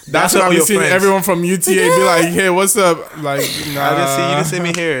mess. That's That's when all I be your seeing friends. everyone from UTA be like, "Hey, what's up?" Like, nah. I didn't see you didn't see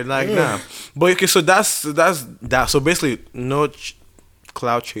me here. Like nah. But okay, so that's that. So basically, no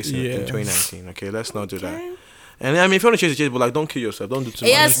cloud chasing in Yeah. 2019. Okay, let's not do that. And I mean, if you want to chase, but like, don't kill yourself. Don't do too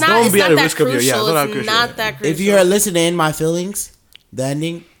Yeah, much. it's not. Don't It's be not at the that risk of your crucial. it's not that It's crucial. not that crucial. If you're listening to In My Feelings, the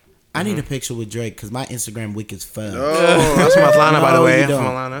ending, I need a picture with Drake because my Instagram weak as fuck. Oh, that's from Atlanta, by the No, way. you I'm from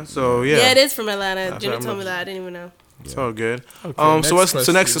don't. Atlanta. So yeah, Yeah, it is from Atlanta. Jimmy right, told me that. I didn't even know. it's all good. next So what's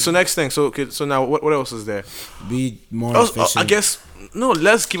question. next thing? So okay, so now what else is there? Be more Oh, efficient. I guess no.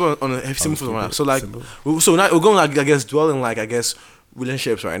 Let's keep on a simple for now. So like, so now we're going like I guess dwelling like I guess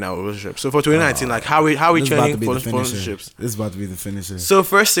relationships right now. Relationships. So for 2019, like how we This is about to training be for the finisher. relationships? This is about to be the finisher. So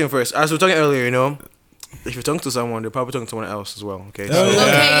first thing first, as we were talking earlier, you know, if you're talking to someone, they're probably talking to someone else as well. Okay. So, Okay,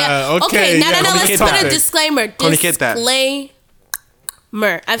 yeah. okay, Okay, no, yeah, let's communicate put that. a disclaimer. Communicate that.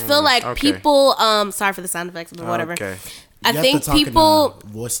 Disclaimer. I feel like okay. people. Sorry for the sound effects, but whatever. Okay. I You have think to talk in people. a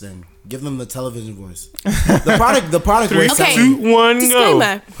voice then. Give them the television voice. The product voice. Okay. sounds- 2, 1, go.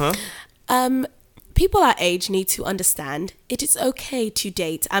 Disclaimer. Huh? People our age need to understand it is okay to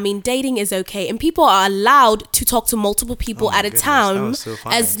date. I mean, dating is okay, and people are allowed to talk to multiple people at a goodness, that time was so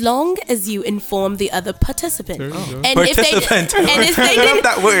funny. as long as you inform the other participant. And Participant. if they I love didn't,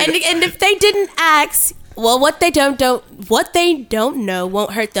 that word. and if they didn't ask. Well, what they don't know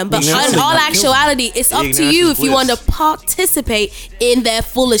won't hurt them. But Ignorance in is all not guilty. actuality, it's up to Ignorance you is if you want to bliss. participate in their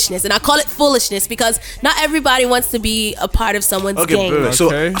foolishness. And I call it foolishness because not everybody wants to be a part of someone's Okay. game. Perfect.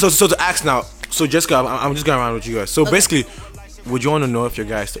 Okay. So to ask now. So Jessica, I'm just going around with you guys. So basically, would you want to know if your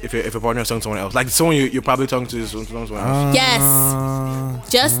guys, if your partner is talking to someone else, like someone you're probably talking to is someone else? Yes.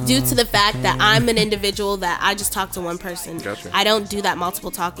 Just due to the fact that I'm an individual that I just talk to one person. Gotcha. I don't do that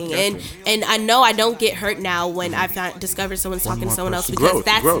multiple talking. And I know I don't get hurt now when I discover someone's talking to someone else because Growth,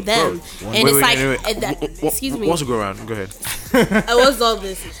 that's growth, them. growth. And it's like, Wait. excuse me. Wants to go around? Go ahead. What's all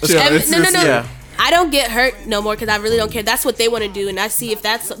this? Yeah, No. yeah. I don't get hurt no more because I really don't care. That's what they want to do, and I see if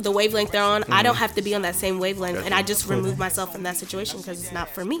that's the wavelength they're on. I don't have to be on that same wavelength, and I just remove myself from that situation because it's not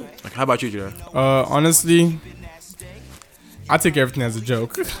for me. Like, how about you, Judah? Honestly, I take everything as a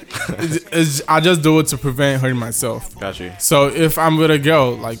joke. I just do it to prevent hurting myself. Got you. So if I'm with a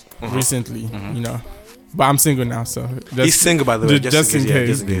girl, like recently, you know, but I'm single now, so just, He's single, by the way. Just in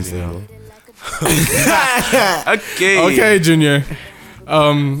case. Just in case. Okay. Okay, Junior.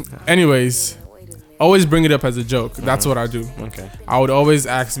 Anyways, always bring it up as a joke. That's what I do. Okay. I would always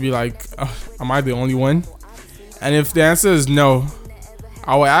ask, be like, am I the only one? And if the answer is no,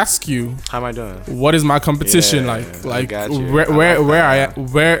 I will ask you, how am I doing? what is my competition like where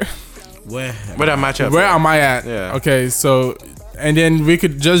am I at? Yeah. Okay, so and then we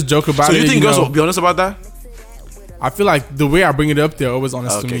could just joke about it. So you think girls will be honest about that? I feel like the way I bring it up, they're always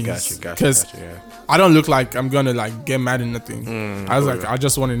honest to me. Gotcha. Because I don't look like I'm gonna like get mad at nothing. I was like, I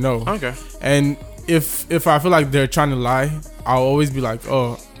just want to know. Okay. And if I feel like they're trying to lie, I'll always be like,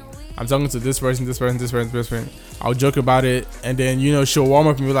 oh, I'm talking to this person. I'll joke about it, and then she'll warm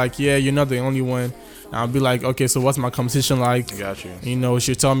up and be like, yeah, you're not the only one. And I'll be like, okay, so what's my competition like? I got you.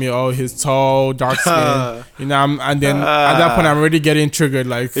 She'll tell me, oh, he's tall, dark skin. And then at that point, I'm already getting triggered.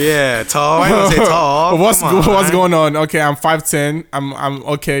 Like, yeah, tall. Why don't say tall? what's going on? Okay, I'm 5'10". I'm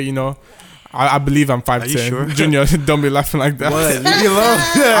okay. I believe I'm 5'10". Are you sure? Junior, don't be laughing like that. What? Leave me alone.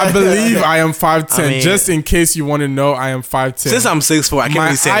 I believe I am 5'10". I mean, just in case you want to know, I am 5'10". Since I'm 6'4", I can't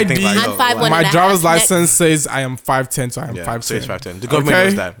really say anything like I'm 5'1" My and a driver's half license says I am 5'10", so I am 5'10". So it's 5'10". The government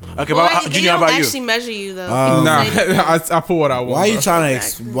knows that. Okay, but Junior, how about you? Actually measure you though. Nah, I put what I want. Why are you trying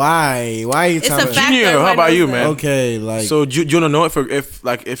to? Why are you trying to? fact. Junior, how about you, man? Okay, like. So do you wanna know if you're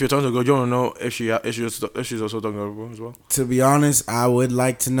talking to a girl, do you wanna know if she's also talking to a girl as well? To be honest, I would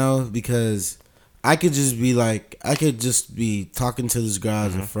like to know because I could just be talking to this girl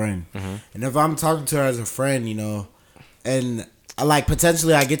as a friend, and if I'm talking to her as a friend, and like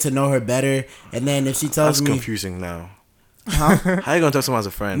potentially I get to know her better, and then if she tells That's me, confusing now. huh? How you gonna tell someone as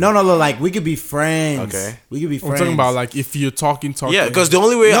a friend? No, like we could be friends. Okay. We could be I'm friends. talking about like if you're talking. Yeah, because the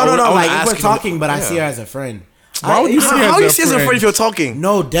only way no, I like if ask we're talking, but I see her as a friend. Why would you see her How as you a see as a friend if you're talking?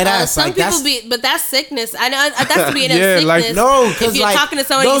 No, dead ass. Some Like people that's but that's sickness. I know that's the beginning Yeah, of like, sickness. no, if 'cause, you're like, talking to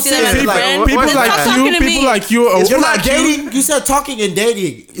someone, you those see them as a things, like, friend. people Stop like talking you, to people me. like you. you're not dating. You said talking and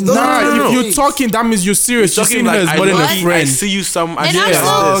dating. If you're talking, that means you're serious. You're seeing her as more than a I friend. see you some. And yeah.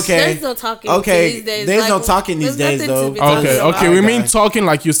 also, okay. there's no talking. Okay, these days. there's no Like, talking these there's days, nothing to though. be talking Okay, about. we mean Okay. talking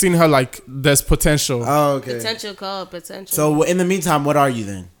like you're seeing her like there's potential. Oh, okay. Potential call, potential. So in the meantime, what are you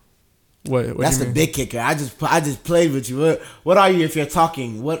then? What That's do the you mean? big kicker. I just played with you. What are you if you're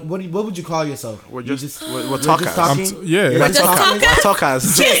talking? What would you call yourself? We're You just we're we're just talkers. talking. Yeah. You're We're just talking.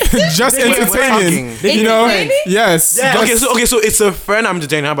 Talkers. Just entertaining. talking. You know? Entertaining? Yes. Yes. Okay, so it's a friend I'm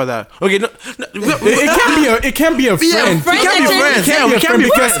entertaining. How about that? Okay, no, It can be a friend. friend It can be a that friend. you're- It can be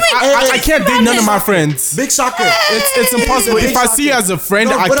because I can't date none of my friends. Big soccer. It's impossible. If I see you as a friend,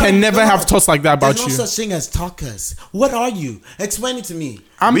 No, I but can never have thoughts like that about There's you. no such thing as talkers. What are you? Explain it to me.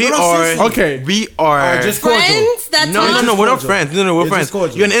 we no, are seriously. Okay. We are just cordial. friends that No, talk. we're not cordial. friends. No, we're You're friends. just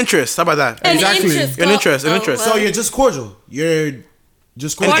cordial. You're an interest. How about that? An Exactly. interest An call. interest, an interest. So you're just cordial. You're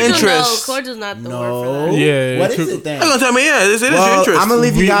just cordial. cordial. interest. No, cordial's not the word No. for that. Yeah, What true. is it then? You're gonna tell me, yeah, it is your interest. I'm gonna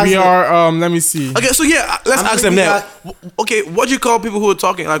leave you We guys. are. Let me see. Okay, so yeah, let's I'm ask them leaving that. Okay, what do you call people who are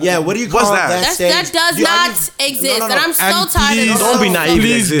talking? Like, Yeah, what do you call what's that? that? That does You- not are you- exist, no, no, and no. I'm so And tired please- of Don't be this. naive. It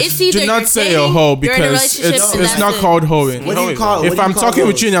Please exists. It's either do not you're say a dating, hoe you're in a because relationship, it's and it's that's not it. called hoeing. What do you Hoeing. call? If I'm talking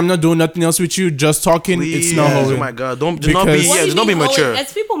with you and I'm not doing nothing else with you, just talking, Please. it's not Oh hoeing. my god, don't do not be Because- What do you don't be mean, mature.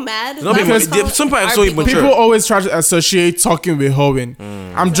 Is people mad? Don't be Because- mature. Some people are so people- immature. People always try to associate talking with hoeing.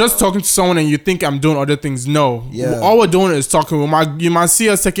 I'm just talking to someone and you think I'm doing other things. No. Yeah. All we're doing is talking. You might see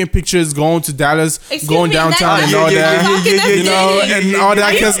us taking pictures, going to Dallas, Excuse going me, downtown that's and not all talking, that. that's You know, dating. and all that.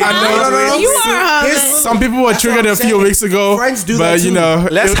 Are you Because I wrong? know You are a Here's- hoe. some people were That's what triggered I'm a few saying. weeks ago. Friends do but that you too. know,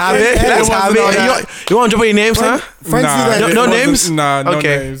 Let's have it. Let's wasn't have all it. that. You want to drop any names, huh? Friends Nah, do that. No it wasn't- names? Nah, no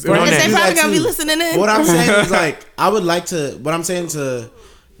Okay. names. It No wasn't- Because names. they probably that gonna be too. listening in. What I'm saying is like I would like to. What I'm saying to.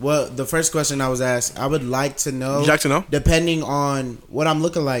 Well, the first question I was asked, I would like to know. Would you like to know? Depending on what I'm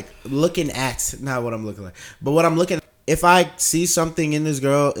looking at, not what I'm looking like, but what I'm looking. If I see something in this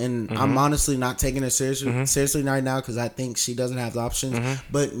girl and I'm honestly not taking her seriously right now because I think she doesn't have the options.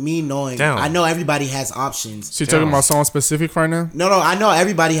 But me knowing, Damn. I know everybody has options. So you're talking about someone specific right now? No, I know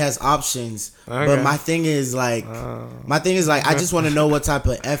everybody has options, Okay. but my thing is like, I just want to know what type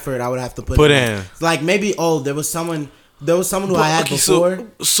of effort I would have to put in. Like maybe, there was someone who I had before.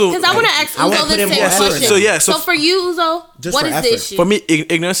 So Because I want to ask I wanna Uzo put in this more same effort question. now. So for you, Uzo, Just what for is effort. the issue? for me,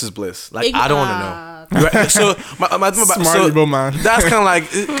 ignorance is bliss. Like I don't want to know. Right? So my Smart little man. That's kind of like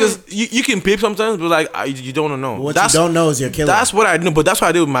because you can peep sometimes, but like you don't want to know. What That's you don't know is your killer. That's what I do, but that's what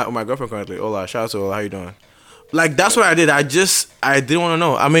I did with my girlfriend currently. Hola, shout out to Ola, how you doing? Like that's what I did. I didn't want to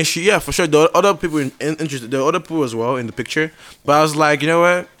know. I mean, for sure. There were other people interested. There were other people as well in the picture, but I was like, you know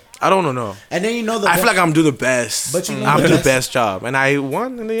what? I don't want to know. And then I feel like I'm doing the best. But you know I'm the doing the best- best job, and I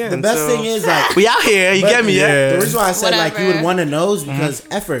won in the end. the best so. thing is like we out here. You but get me? Yeah. The reason why I said like you Whatever. would want to know is because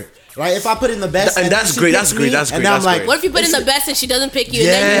effort. Like if I put in the best, and that's great. That's great. That's great. And then I'm like, what if you put in the best and she doesn't pick you?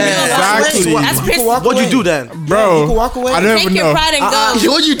 Yeah, Exactly. What'd you do then, bro? You can walk away. I don't Take even your know. pride and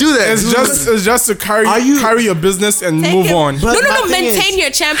go. What'd you do then? It's just to carry your business and Take move it. on. But No. my thing Maintain is, your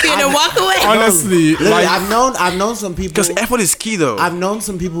champion and walk away. Honestly, Literally, like I've known some people. Because effort is key, though. I've known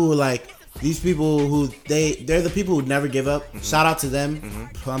some people who like these people who they're the people who never give up. Shout out to them.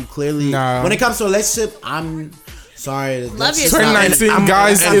 I'm clearly when it comes to a relationship, I'm sorry. Love that's- yourself. 2019,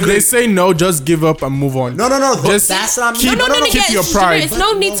 guys. If they say no, just give up and move on. No. Just That's not keep, No, keep your it's pride. There's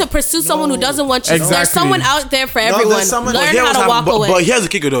no need to pursue someone who doesn't want you. Exactly. There's someone out there for there's everyone. someone- Learn Here's how to walk away. But here's the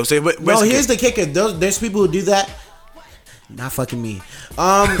kicker, though. No, here's the kicker. There's people who do that. Not fucking me.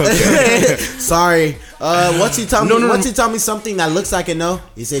 Sorry. Once he tell me, once he tell me something that looks like a no,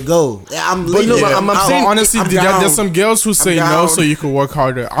 he said go. I'm leaving. I'm saying- honestly, there's some girls who say no, down. so you can work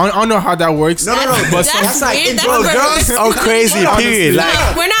harder. I don't know how that works. No. But That's like weird. bro, That's girls are crazy. Period. No,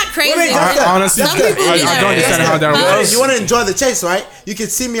 Like, we're not crazy. Wait, Jessica, honestly, Some people I do that. don't understand how that Huh? works. You want to enjoy the chase, right? You can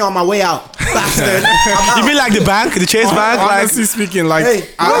see me on my way out, bastard. you mean like the bank, the Chase Bank? Like, Honestly speaking, like Hey, you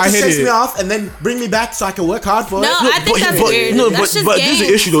want I to hit chase me it. off and then bring me back so I can work hard for No, it? I think that's weird. That's just but this is the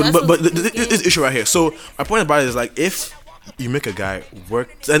games. issue, though. That's But what's this is the issue right here. So my point about it is like if you make a guy work,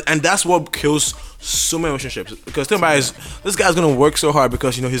 and that's what kills so many relationships. Because think about it is this guy's gonna work so hard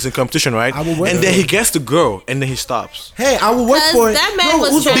because he's in competition, right? I will work And for then it. he gets the girl, and then he stops. Hey, I will work for it. that man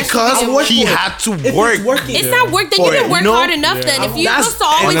was Uzo, trying to Because I will work he for it. had to If work. It's working. It's not work. Then you For didn't it. work No. hard enough. Then if you're That's- supposed to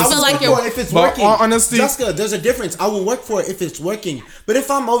always and feel will like work you're for it if it's But working. honestly- Jessica, there's a difference. I will work for it if it's working. But if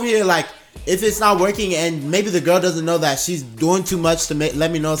I'm over here like, if it's not working and maybe the girl doesn't know that she's doing too much to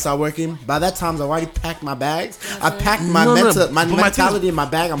let me know it's not working, by that time I've already packed my bags. I packed my No, my but my thing is- mentality in my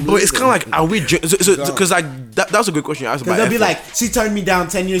bag. I'm But it's kind of like, are we? Gone. Because like that was a good question you asked about. Because they'll be effort. like, she turned me down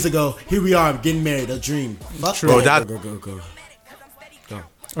 10 years ago. Here we are, getting married, a dream. Fuck True. Bro, that. that- Go.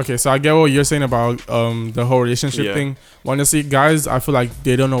 Okay, so I get what you're saying about the whole relationship Yeah. thing. Honestly, guys, I feel like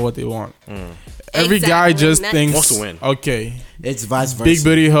they don't know what they want. Every guy Exactly. just That's- thinks, Wants to win. okay, It's vice versa. big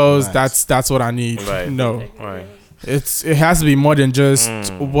booty hoes. Right. That's what I need. Right. No, Right. it has to be more than just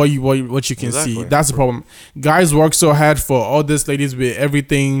what you can Exactly. see. That's the problem. Guys work so hard for all these ladies with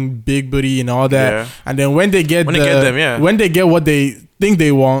everything, big booty and all that, Yeah. and then when they get When they get them, yeah. when they get what they think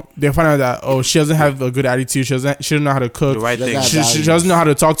they want, they find out that she doesn't have a good attitude. She doesn't know how to cook. The right They thing. got She doesn't know how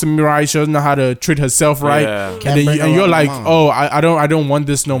to talk to me right. She doesn't know how to treat herself right. Yeah. And Can't then bring her you're around like, mom. oh, I don't want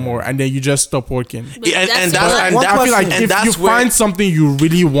this no more. And then you just stop working. But Yeah, and that's that's what- and One that, I feel like question. if that's you where- find something you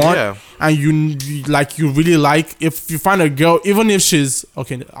really want Yeah. and you really like, if you find a girl, even if she's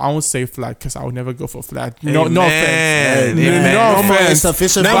okay, I won't say flat because I would never go for flat. No Amen. offense. Amen. No No more offense.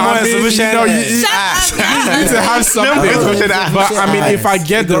 insufficient. No But more I mean, insufficient you know, you Shut up, need to have something. But I mean, if I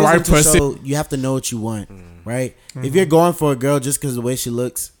get the right person, you have to know what you want, right? If you're going for a girl just because of the way she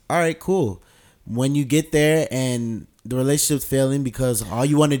looks, all right, cool. When you get there and the relationship's failing because all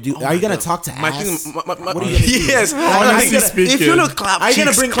you want to do, are you gonna talk to My ass? thing, What are you gonna do? yes. Honestly If you speaking, look clap are you gonna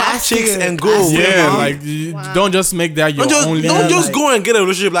cheeks, bring clap ass cheeks to and your- go. ass to your yeah, mom? like you don't just make that your only. Don't just like- go and get a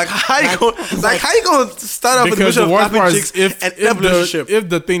relationship. Like how you going? Like how you gonna start off with a Because the relationship of worst part clapping is chicks and have a relationship? if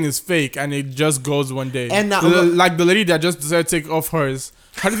the thing is fake and it just goes one day, And now- like the lady that just decided to take off hers,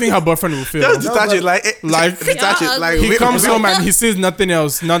 how do you think her boyfriend will feel? Just detach it, like detach Y'all it, like ugly. He comes home and he sees nothing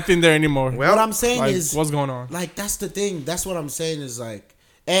else, nothing there anymore. What I'm saying Like, is, what's going on? like that's the thing. That's what I'm saying is like,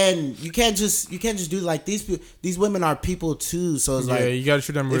 and you can't just do like these women are people too. So it's Yeah, like you gotta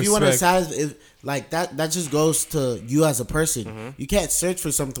treat them with if you want to respect. satisfy, like that just goes to you as a person. You can't search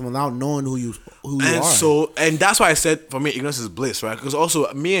for something without knowing who you And are. so, and that's why I said for me, ignorance is bliss, right? Because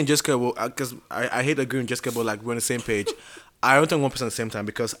also, me and Jessica, because I hate agreeing with Jessica, but like we're on the same page. I don't think 1% at the same time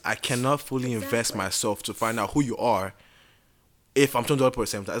because I cannot fully invest myself to find out who you are if I'm trying to do it at the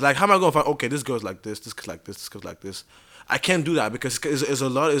same time. It's like, how am I going to find, okay, this goes like this girl's like this, this goes like this. I can't do that because it's a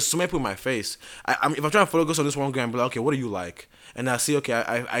lot, it's so many people in my face. I mean, if I'm trying to focus on this one guy and be like, okay, what do you like? And I see, okay,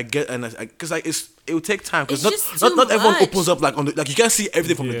 I get, and because like it will take time because It's just not too everyone much. opens up like on the, like you can't see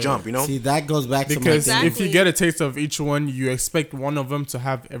everything from the jump, you know? See, that goes back to my Because thing. if you get a taste of each one, you expect one of them to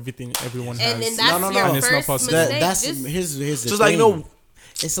have everything everyone has. And then that's No. your And it's not first possible. mistake. that's Just- here's the Just like, thing. no.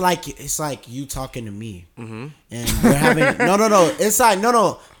 It's like you talking to me, and we're having no. It's like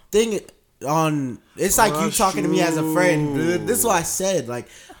no thing on. It's like you talking to me as a friend. This is what I said. Like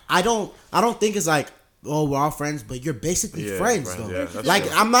I don't think it's like oh we're all friends, but you're basically Yeah, friends right, though. yeah, that's like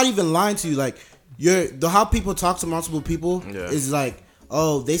true. I'm not even lying to you. Like how people talk to multiple people Yeah. is like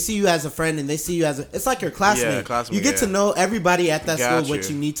oh, they see you as a friend and they see you as it's like your classmate. You get to know everybody at that school, what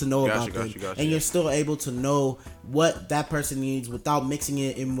you need to know about them. And you're still able to know what that person needs without mixing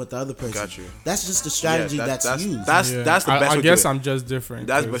it in with the other person. That's just a strategy that's used. That's the best way to do it. I guess I'm just different.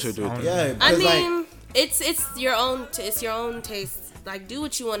 That's the best way to do it. Yeah, I mean, it's your own taste. Like, do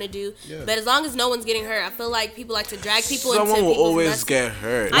what you want to do, but as long as no one's getting hurt, I feel like people like to drag people into Someone will always mess. get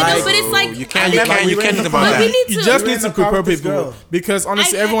hurt. I know, but it's like you can't think about that. You just need to prepare people because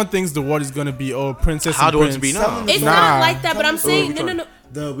honestly, everyone thinks the world is gonna be princess. How and do it prince. to be now? It's not like that, but I'm saying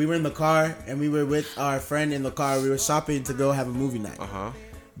no. We were in the car and we were with our friend in the car. We were shopping to go have a movie night.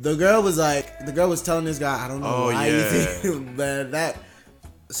 The girl was telling this guy, I don't know why you think, but that.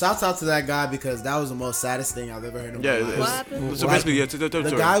 Shouts out to that guy because that was the most saddest thing I've ever heard in my life. What happened? So basically,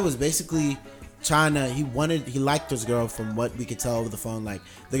 the guy was basically trying to. He liked this girl from what we could tell over the phone. Like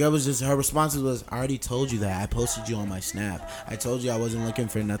the girl was just her response was, "I already told you that. I posted you on my Snap. I told you I wasn't looking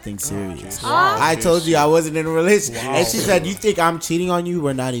for nothing serious. I told you I wasn't in a relationship." And she said, "You think I'm cheating on you?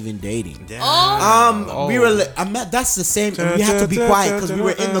 We're not even dating." We were. That's the same. We have to be quiet because we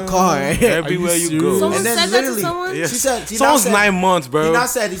were in the car. Everywhere you go. Someone said that to someone? She said, someone's 9 months, bro. He now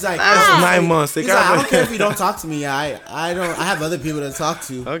said, he's like, 9 months. He's like, I don't care if you don't talk to me. I have other people to talk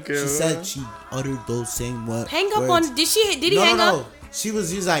to. Okay. She said she uttered those same words. Hang up on. Did he hang up?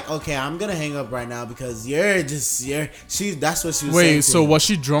 He's like, okay, I'm gonna hang up right now because that's what she was saying. Wait, so was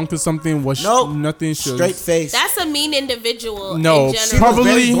she drunk or something? Nothing. Straight face. That's a mean individual. No, in general.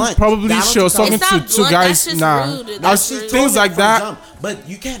 probably she was talking to guys. Things like that. But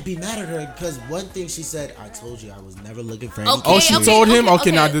you can't be mad at her because one thing she said, I told you I was never looking for anything. Oh, she told him?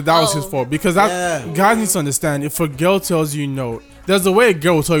 Okay, now that was his fault. Because guys need to understand, if a girl tells you no, there's a way a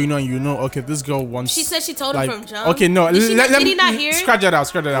girl will tell you no and you know, okay, this girl wants... She said she told him from jump. Okay, no. Did he not hear? Scratch that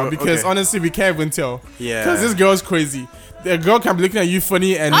out. Because honestly, we can't even tell. Yeah. Because this girl's crazy. The girl can be looking at you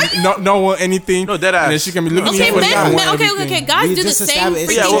funny and not want anything. No, that ass. And then she can be looking at you funny and want everything. Okay. Guys do the same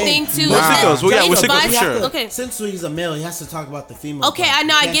freaking thing too. We're sick of sure. Okay. Since he's a male, he has to talk about the female. Okay, I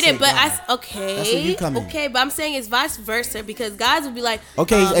know, I get it, but That's where you come in. Okay, but I'm saying it's vice versa because guys will be like,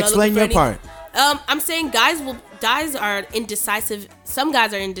 okay, explain your part. I'm saying guys are indecisive. Some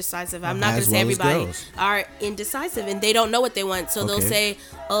guys are indecisive. I'm not gonna say everybody are indecisive and they don't know what they want. So they'll say,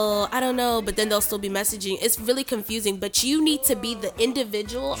 "Oh, I don't know," but then they'll still be messaging. It's really confusing. But you need to be the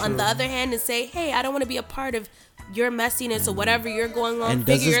individual on the other hand and say, "Hey, I don't want to be a part of your messiness or whatever you're going on." And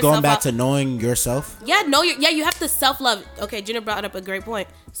does this going back to knowing yourself? Yeah, you have to self-love. Okay, Jenna brought up a great point.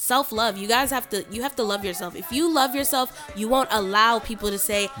 Self-love. You guys have to love yourself. If you love yourself, you won't allow people to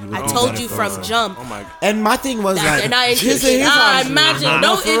say, "I told you from jump." Oh my God. And my thing was they're not interested. Imagine.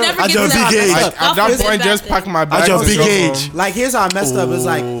 No, it never gets that. At that point, just pack my bag. Your big age. Like, here's how I messed up. It's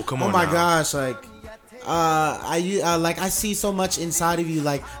like, oh my gosh, like. I see so much inside of you.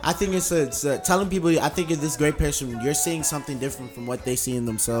 Like, I think it's telling people I think you're this great person. You're seeing something different from what they see in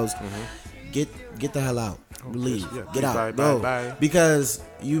themselves. Get the hell out. Leave. Get out. Bye. Because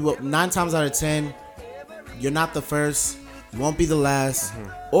you 9 times out of 10, you're not the first. You won't be the last.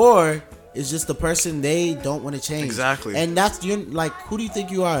 Or it's just the person they don't want to change. Exactly. And you're like, who do you think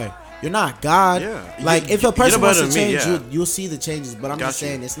you are? You're not God. Yeah. Like, if a person wants to change, you'll see the changes. But I'm just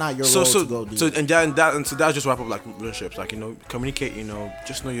saying, it's not your role to go do. So that's just wrap up like relationships. Like, communicate.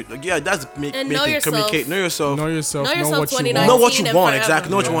 Just know you. Like, that's main thing. Communicate. Know yourself. Know what you want. Know what you want.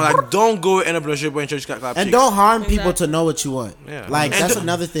 Exactly. Know what you want. Like, don't go end up in a relationship when you just clap. And don't harm people to know what you want. Yeah. Like, that's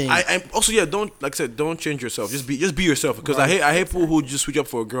another thing. I also don't, like I said, don't change yourself. Just be yourself. Because I hate people who just switch up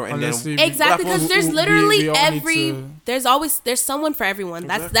for a girl and then exactly, because there's literally there's someone for everyone.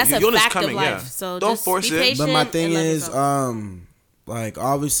 That's a fact of life. So don't force it. But my thing is, like,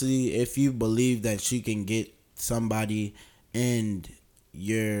 obviously, if you believe that you can get somebody and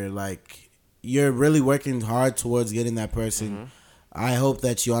you're really working hard towards getting that person, I hope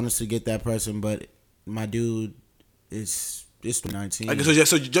that you honestly get that person. But my dude, it's 2019.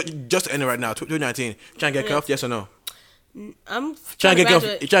 So just to end it right now, 2019, trying to get cuffed, yes or no? I'm trying to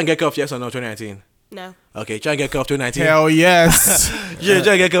get cuffed, yes or no, 2019? No. Okay, try to get cuffed 2019. Hell yes. Yeah,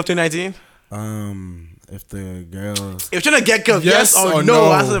 try to get cuffed 2019. If the girl, if you're trying to get cuffed, yes or no,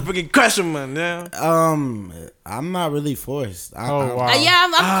 that's a freaking question, man. Yeah. I'm not really forced. Wow.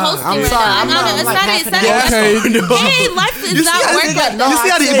 I'm coasting right now. It's not. Hey, life is not working. You see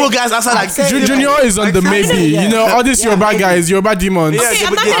how the Igbo guys outside like Junior is on the maybe. All these Yoruba guys, Yoruba demons. Okay,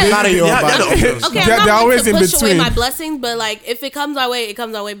 I'm not a Yoruba. Okay, they're always in between. Push away my blessings, but like if it comes our way, it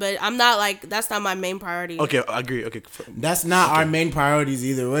comes our way. But I'm not like that's not my main priority. Okay, I agree. Okay, that's not our main priorities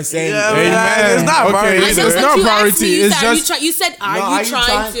either. We're saying it's not priority. It's not priority. It's just you said, are you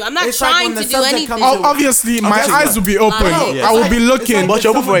trying to? I'm not trying to do anything. Obviously, my eyes will be open. Yeah. I will be looking, But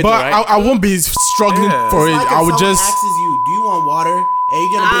you're open for it, but right? I won't be struggling for it. Like if I would someone just. asks you, do you want water? And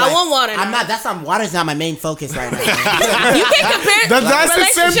you're gonna be I like, want water I'm now. not. That's not. Water's not my main focus right now. You can't compare. That's the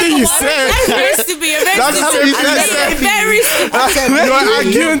same thing you said. That's very stupid. That's the same thing you said. Very stupid. I said You're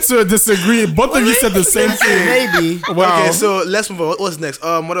maybe. arguing to disagree. Both of you said the same thing. Maybe. Wow. Okay, so let's move on. What's next?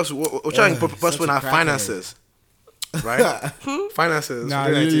 What else? We're trying to put such a our crackhead. finances, right? Finances. Nah,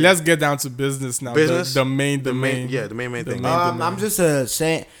 2019. let's get down to business now. Business? The main the main the thing. main- I'm just a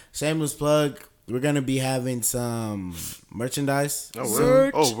shameless plug. We're gonna be having some merchandise.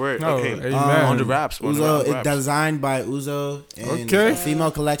 Word. Oh, word. Oh, Okay. amen. On the wraps. Uzo, it's designed by Uzo, and Okay. a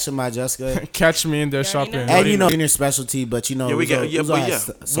female collection by Jessica. Catch me in there shopping. And junior specialty, but Yeah, we get- yeah, Uzo but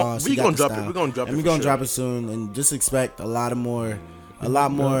has yeah. sauce. We He got gonna the drop it. style. We gonna drop and it we're for gonna sure. drop it soon, and just expect a lot more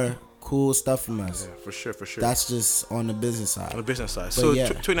cool stuff from us. For sure. That's just on the business on the side. business side. But So yeah.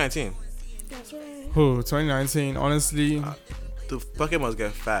 2019, Who? 2019. Honestly, the bucket must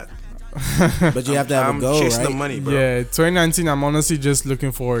get fat. But you have to have I'm a goal, chasing right? the money, bro. yeah. 2019. I'm honestly just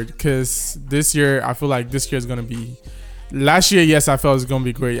looking forward because this year I feel like this year is gonna be. Last year, yes, I felt it was gonna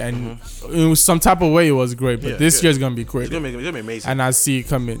be great, and in some type of way it was great. But Yeah, this yeah. year is gonna be great. It's gonna be amazing. And I see it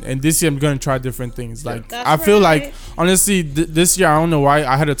coming. And this year I'm gonna try different things. Like That's I feel right. like honestly this year I don't know why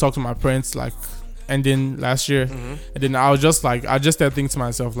I had to talk to my parents like ending last year, and then I was just like I just started thinking to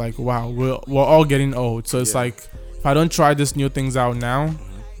myself like wow we're all getting old, so it's like if I don't try these new things out now,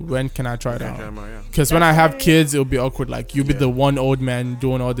 when can I try it out? Because when I have kids, it'll be awkward. Like you'll be the one old man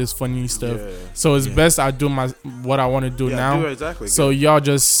doing all this funny stuff. Yeah. So it's best I do what I want to do now. do it exactly. So y'all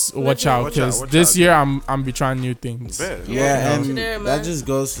just watch out Watch out, because watch this out. year I'm be trying new things. Bet. Yeah, and There, man. that just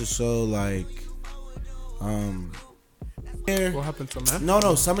goes to show like, What happened to me?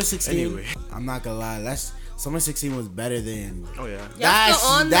 no, Summer 16. Anyway. I'm not gonna lie, Summer 16 was better than. Oh yeah. Y'all still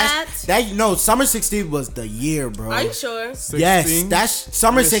on that? No, Summer 16 was the year, bro. Are you sure? 16? Yes, that's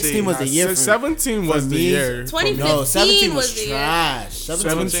Summer Let me see. 16 was the year. For, 17 was the me, year. 2015 no, 17 was was the year. trash.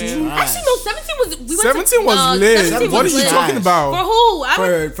 17 was 17? trash. Actually, no. 17 was. We went 17 to, was no, lit. 17 What are was you lit. talking For about? who? I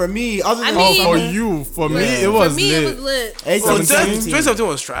would, For me, other than I mean- For Summer, you, for me, Yeah. it was for me, lit. it was lit. Hey, Oh, 17. 2017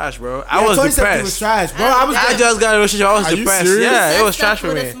 was trash, bro. I Yeah, was 2017 was depressed. trash, bro. I just got a relationship. I was Are you depressed. serious? Yeah, it That was stuff trash for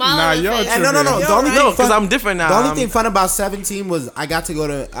with a me. smile Nah, on his y'all face. And no. The only No, thing because fun, I'm different now. the only thing fun about 17 was I got to go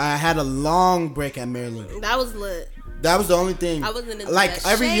to. I had a long break at Maryland. That was lit. That was the only thing. I wasn't into like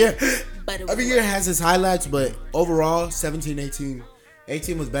that every shit, year. but it was Every lit. year has its highlights, but overall, 17,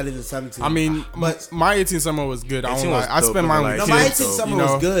 18 was better than 17. I mean, but my 18 summer was good. I 18 don't was lie. I dope, spent but mine like- with no, my kids. 18 summer you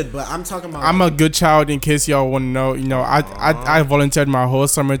know. was good, but I'm talking about. I'm a good child. In case y'all want to know, I volunteered my whole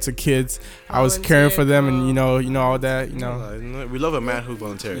summer to kids. I was caring for them, and you know all that. We love a man who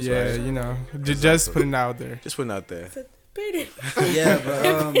volunteers. Yeah, Right? just putting it out there. Just putting it out there. yeah,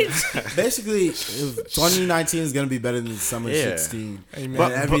 but basically, 2019 is gonna be better than summer Yeah. 16. Amen.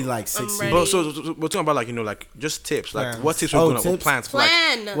 But every like 16. ready. But so we're talking about like just tips. Like Plans. what tips Oh, we're gonna tips? plans for like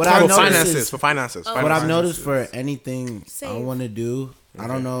Plan. What for I've noticed finances is- for finances. Oh. What I've finances. noticed for anything I Save. want to do, I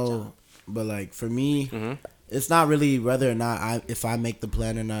don't know, but like for me, Mm-hmm. it's not really whether or not if I make the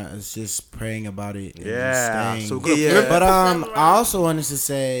plan or not. It's just praying about it. And Yeah. just staying. So good. Yeah. But Something I wrong. also wanted to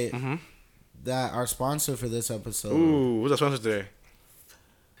say Mm-hmm. that our sponsor for this episode, Ooh, who's our sponsor today?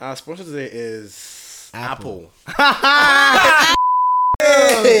 Our sponsor today is Apple.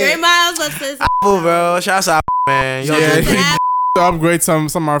 Gray Miles up says Apple, bro. Shout out to Apple, man. Yo, Yeah. dude, To upgrade some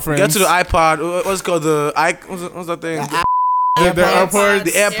of our friends. get to the iPod. What's it called the what's that thing? the airport.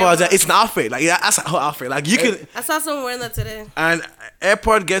 The AirPods. Yeah, it's an outfit. Like that's a whole outfit. Like you can. I saw someone wearing that today. And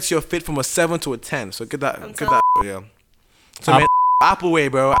AirPod gets your fit from a 7 to a 10. So get that. I'm Get that. Yeah. So man, Apple way,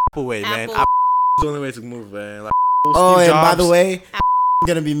 bro. Apple way, man. Apple. Apple is the only way to move, man. Like, Oh, Steve and by Jobs. the way, I'm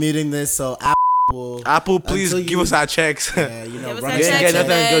gonna be meeting this, so Apple. Apple, please Until give you- us our checks. Yeah, you Give know, us run that it. Yeah, check get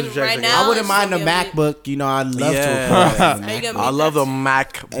nothing and good then checks right again. now. I wouldn't it's mind a gonna be a week. MacBook. You know, I'd love Yeah. to. apply for a Are you Mac. gonna I be love the that?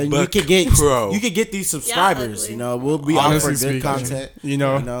 Mac And you could get Pro. you could get these subscribers. ugly. You know, we'll be out Honestly for good speaking, content. you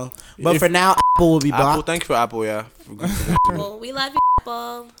know. But If- for now, Apple will be Apple, blocked. thank you for Apple, yeah. Well, we love you,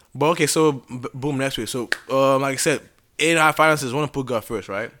 Apple. But okay, so boom, next week. So like I said, in our finances, we want to put God first,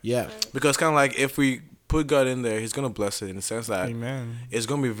 right? Yeah, Because kind of like if we put God in there, He's gonna bless it in the sense that Amen. it's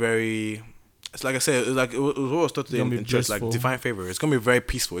gonna be very. It's like I said, it's like it was what was taught Gonna be in church, like blissful. divine favor. It's gonna be very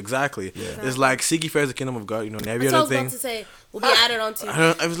peaceful. Exactly. It's like seek ye first the kingdom of God, and every That's what I other was thing. about to say. Will be added on to. I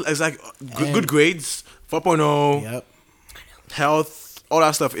don't, it's like good And- grades, 4.0, yep. health, all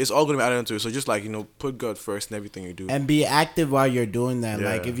that stuff. It's all gonna be added into it. So just like put God first in everything you do. And be active while you're doing that. Yeah.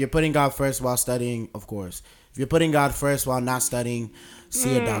 Like if you're putting God first while studying, of course. If you're putting God first while not studying,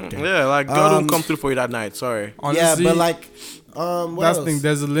 see a doctor. Yeah, like God Um, won't come through for you that night. Sorry. Honestly, yeah, but like What That's else? the thing.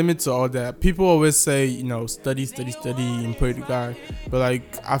 There's a limit to all that. People always say, study, and pray to God. But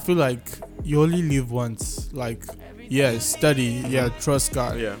like, I feel like you only live once. Like, yeah, study, yeah, trust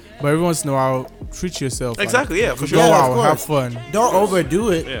God. Yeah. But every once in a while, treat yourself. Exactly. Like, Yeah, for sure. Go Yeah, of out, course. have fun. Don't overdo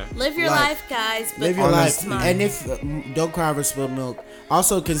it. Yeah. Live your Like, life, guys. But Live your life, smart. and if don't cry over spilled milk.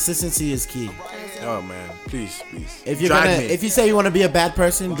 Also, consistency is key. Oh man, please. If you're Drag gonna, me. if you say you want to be a bad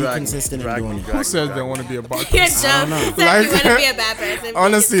person, be Drag me, consistent in drag doing me, it. drag Who says me. they want to be a bad Yeah, person? Joe. know. Said Like- you want to be a bad person.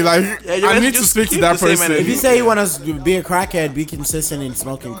 Honestly, like, Yeah, you I have need to to just speak to keep that the same person. If you say you want to be a crackhead, be consistent in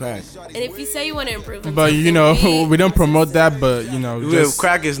smoking crack. And if you say you want to improve, in But something, we don't promote that. But just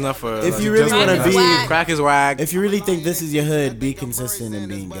Crack is not for. If you really Crack want to is be, whack. crack is whack. if you really think this is your hood, be consistent in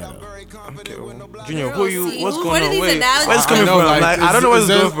being ghetto. Okay, Junior, who are you? See, What's what going are on? these Wait, analogies? where's it coming know, from? like, Like, I don't know where is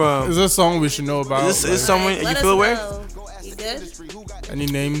it's there- going from. Is there a song we should know about? Is Like, someone you let us feel aware? know. You good? any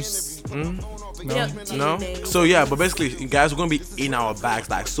names? We don't do No. names. So yeah, but basically, guys, we're gonna be in our bags,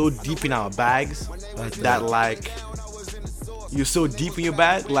 like so deep in our bags that like you're so deep in your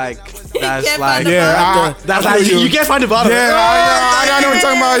bag, like that's Can't like find the Yeah, that's like you can't find the bottom. Yeah, I know what you're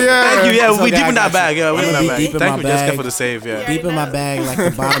talking about. Yeah. Thank you. Yeah, It's we okay, deep in I that got bag. Yeah, we I'm in gonna that be deep bag. in Thank my you, Jessica, bag. for the save. Yeah. Deep in my bag, like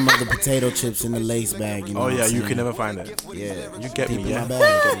the bottom of the potato chips in the Lace bag. You know Oh what yeah, I'm you saying? can never find it. Yeah, You get deep me, in yeah. my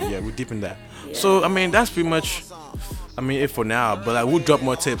bag. You get me, yeah, we're deep in that. So I mean, that's pretty much. I mean, it for now, but like we'll drop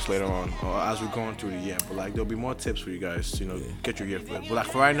more tips later on, or as we're going through the year. But like there'll be more tips for you guys to get your year fit. But like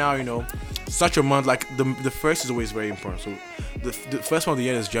for right now, such a month, like the first is always very important. So the first month of the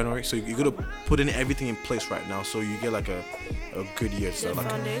year is January, so you're gonna put in everything in place right now, so you get like a good year. So like,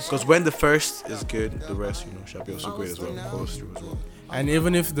 foundation. because when the first is good, the rest shall be also great as well. Follows through as well. And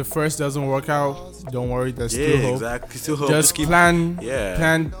even if the first doesn't work out, don't worry. There's still Yeah, hope. exactly. Still hope. Just keep plan. Yeah.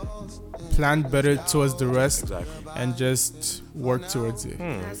 Plan better towards the rest, Exactly. and just work towards it.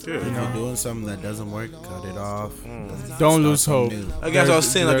 Good. If you're doing something that doesn't work, cut it off. Don't lose hope. new. I guess I was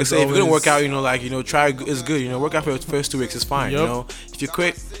saying, like I There's say, if it didn't work always- out, try. It's good. Work out for the first 2 weeks. It's fine. Yup. If you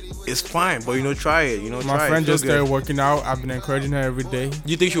quit, it's fine. But try it. My try friend it. Feel just good. started working out. I've been encouraging her every day.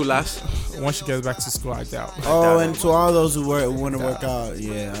 You think she'll last? Once she gets back to school, I doubt. Oh, and to all those who want to work out,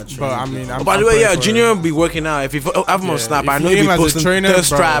 yeah, I But I mean, I'm. By the I'm way, praying yeah, for Junior her. will be working out. If you have him on Yeah, Snap, if I know you he'll be him as a posting trainer, thirst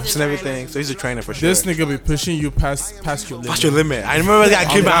bro. straps and everything. So he's a trainer for sure. This nigga be pushing you past your limit. What's your limit? I remember that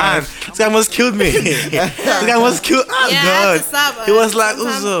guy killed my hand. This guy almost killed me. This guy almost killed. Oh Yeah, I have God. to stop. He was like,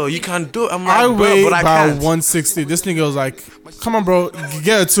 Sometimes- Uzo, you can't do it. I'm like, I bro, weigh but I about can't. 160. This nigga was like, "Come on, bro,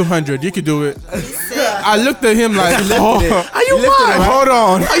 get a 200. You could do it." I looked at him like, "Oh, Are you lifted it, mad? right? hold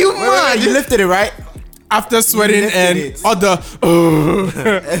on." Are you Wait, mad? you lifted it, right? After sweating lifted and it. other,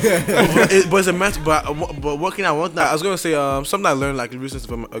 But it's a matter. But working out one night, I was gonna say something I learned like recently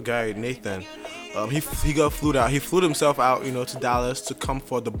from a guy Nathan. He got flew out. He flew himself out, to Dallas to come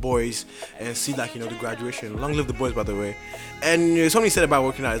for the boys and see the graduation. Long live the boys, by the way. And something he said about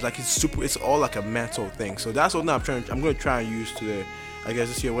working out is like it's all like a mental thing. So that's what I'm gonna try and use today. I guess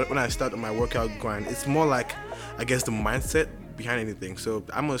this year when I start my workout grind, it's more like I guess the mindset behind anything. So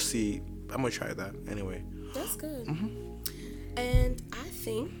I'm gonna try that anyway. That's good. And I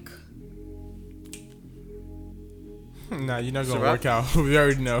think nah, you're not a gonna wrap? work out. We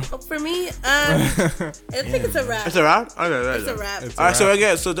already know. for me, I think it's a wrap. It's a wrap. Okay, It's a wrap. It's All right, so wrap.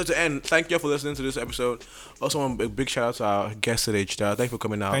 again, so to end, thank you all for listening to this episode. Also, want a big shout out to our guest today, Hdar. Thank you for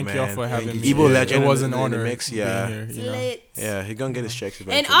coming out, Thank man. y'all for having me. Igbo Yeah, legend. It was in an the honor. mix, being yeah. here, you know. Lit. Yeah, he gonna get his checks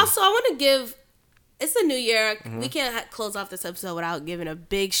eventually. And also, I want to give. It's a new year. Mm-hmm. We can't close off this episode without giving a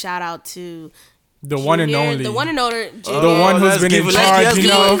big shout out to The one and Junior, only. The one and only. The Junior. one who's let's been give in it- let's charge, give you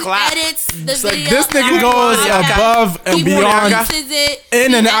it know. a clap. Edits the It's like video. this nigga goes above and He beyond, produces it.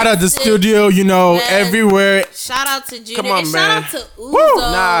 in He and out of the edits it. studio, Man. everywhere. Shout out to Junior. Come on, and man. Shout out to Uzo.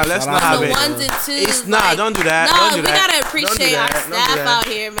 Nah, let's not have the it. ones and twos. It's nah, don't do that. No, Don't do we that. gotta Don't do appreciate that. our Don't do staff that. out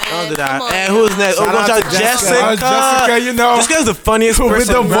here, man. Don't do that. Come on, And who's next? Oh, Shout watch out out, to Jessica. Jessica. Jessica, you know, Jessica's the funniest with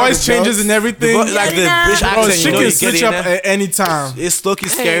person. the bro. voice changes and everything. Like the Yeah. bitch Bro, accent, she you know, can you get switch in up there. at any time. It's low-key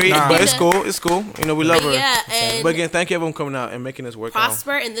scary, Nah. but it's cool. It's cool. We love her. Yeah, and But again, thank you everyone coming out and making this work out.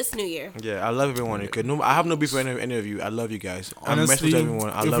 prosper in this new year. Yeah, I love everyone. I have no beef with any of you. I love you guys. I'm Honestly, messing with everyone.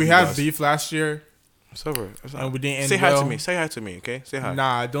 I if love we you had guys. beef last year, It's over. It's and we didn't Say end hi well, to me. Say hi to me, okay? Say hi.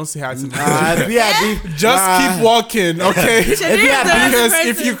 nah, don't say hi to me. If we had beef, Just keep walking, okay? If you had Because Person.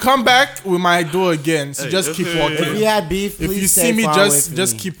 if you come back, we might do it again. So Hey, just keep okay. if we walking. had beef, If please you stay see me, far away just from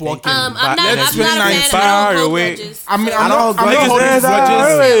just me. keep Thank walking. I'm Let's not a fan of far no away. grudges. I mean, So- I'm not grudges. holding Niggas,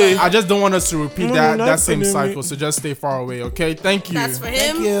 grudges. hey. I just don't want us to repeat No, that not same for me. cycle. So just stay far away, okay? Thank you. That's for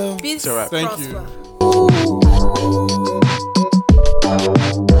him. you. Peace. It's a wrap. Thank you. prosper.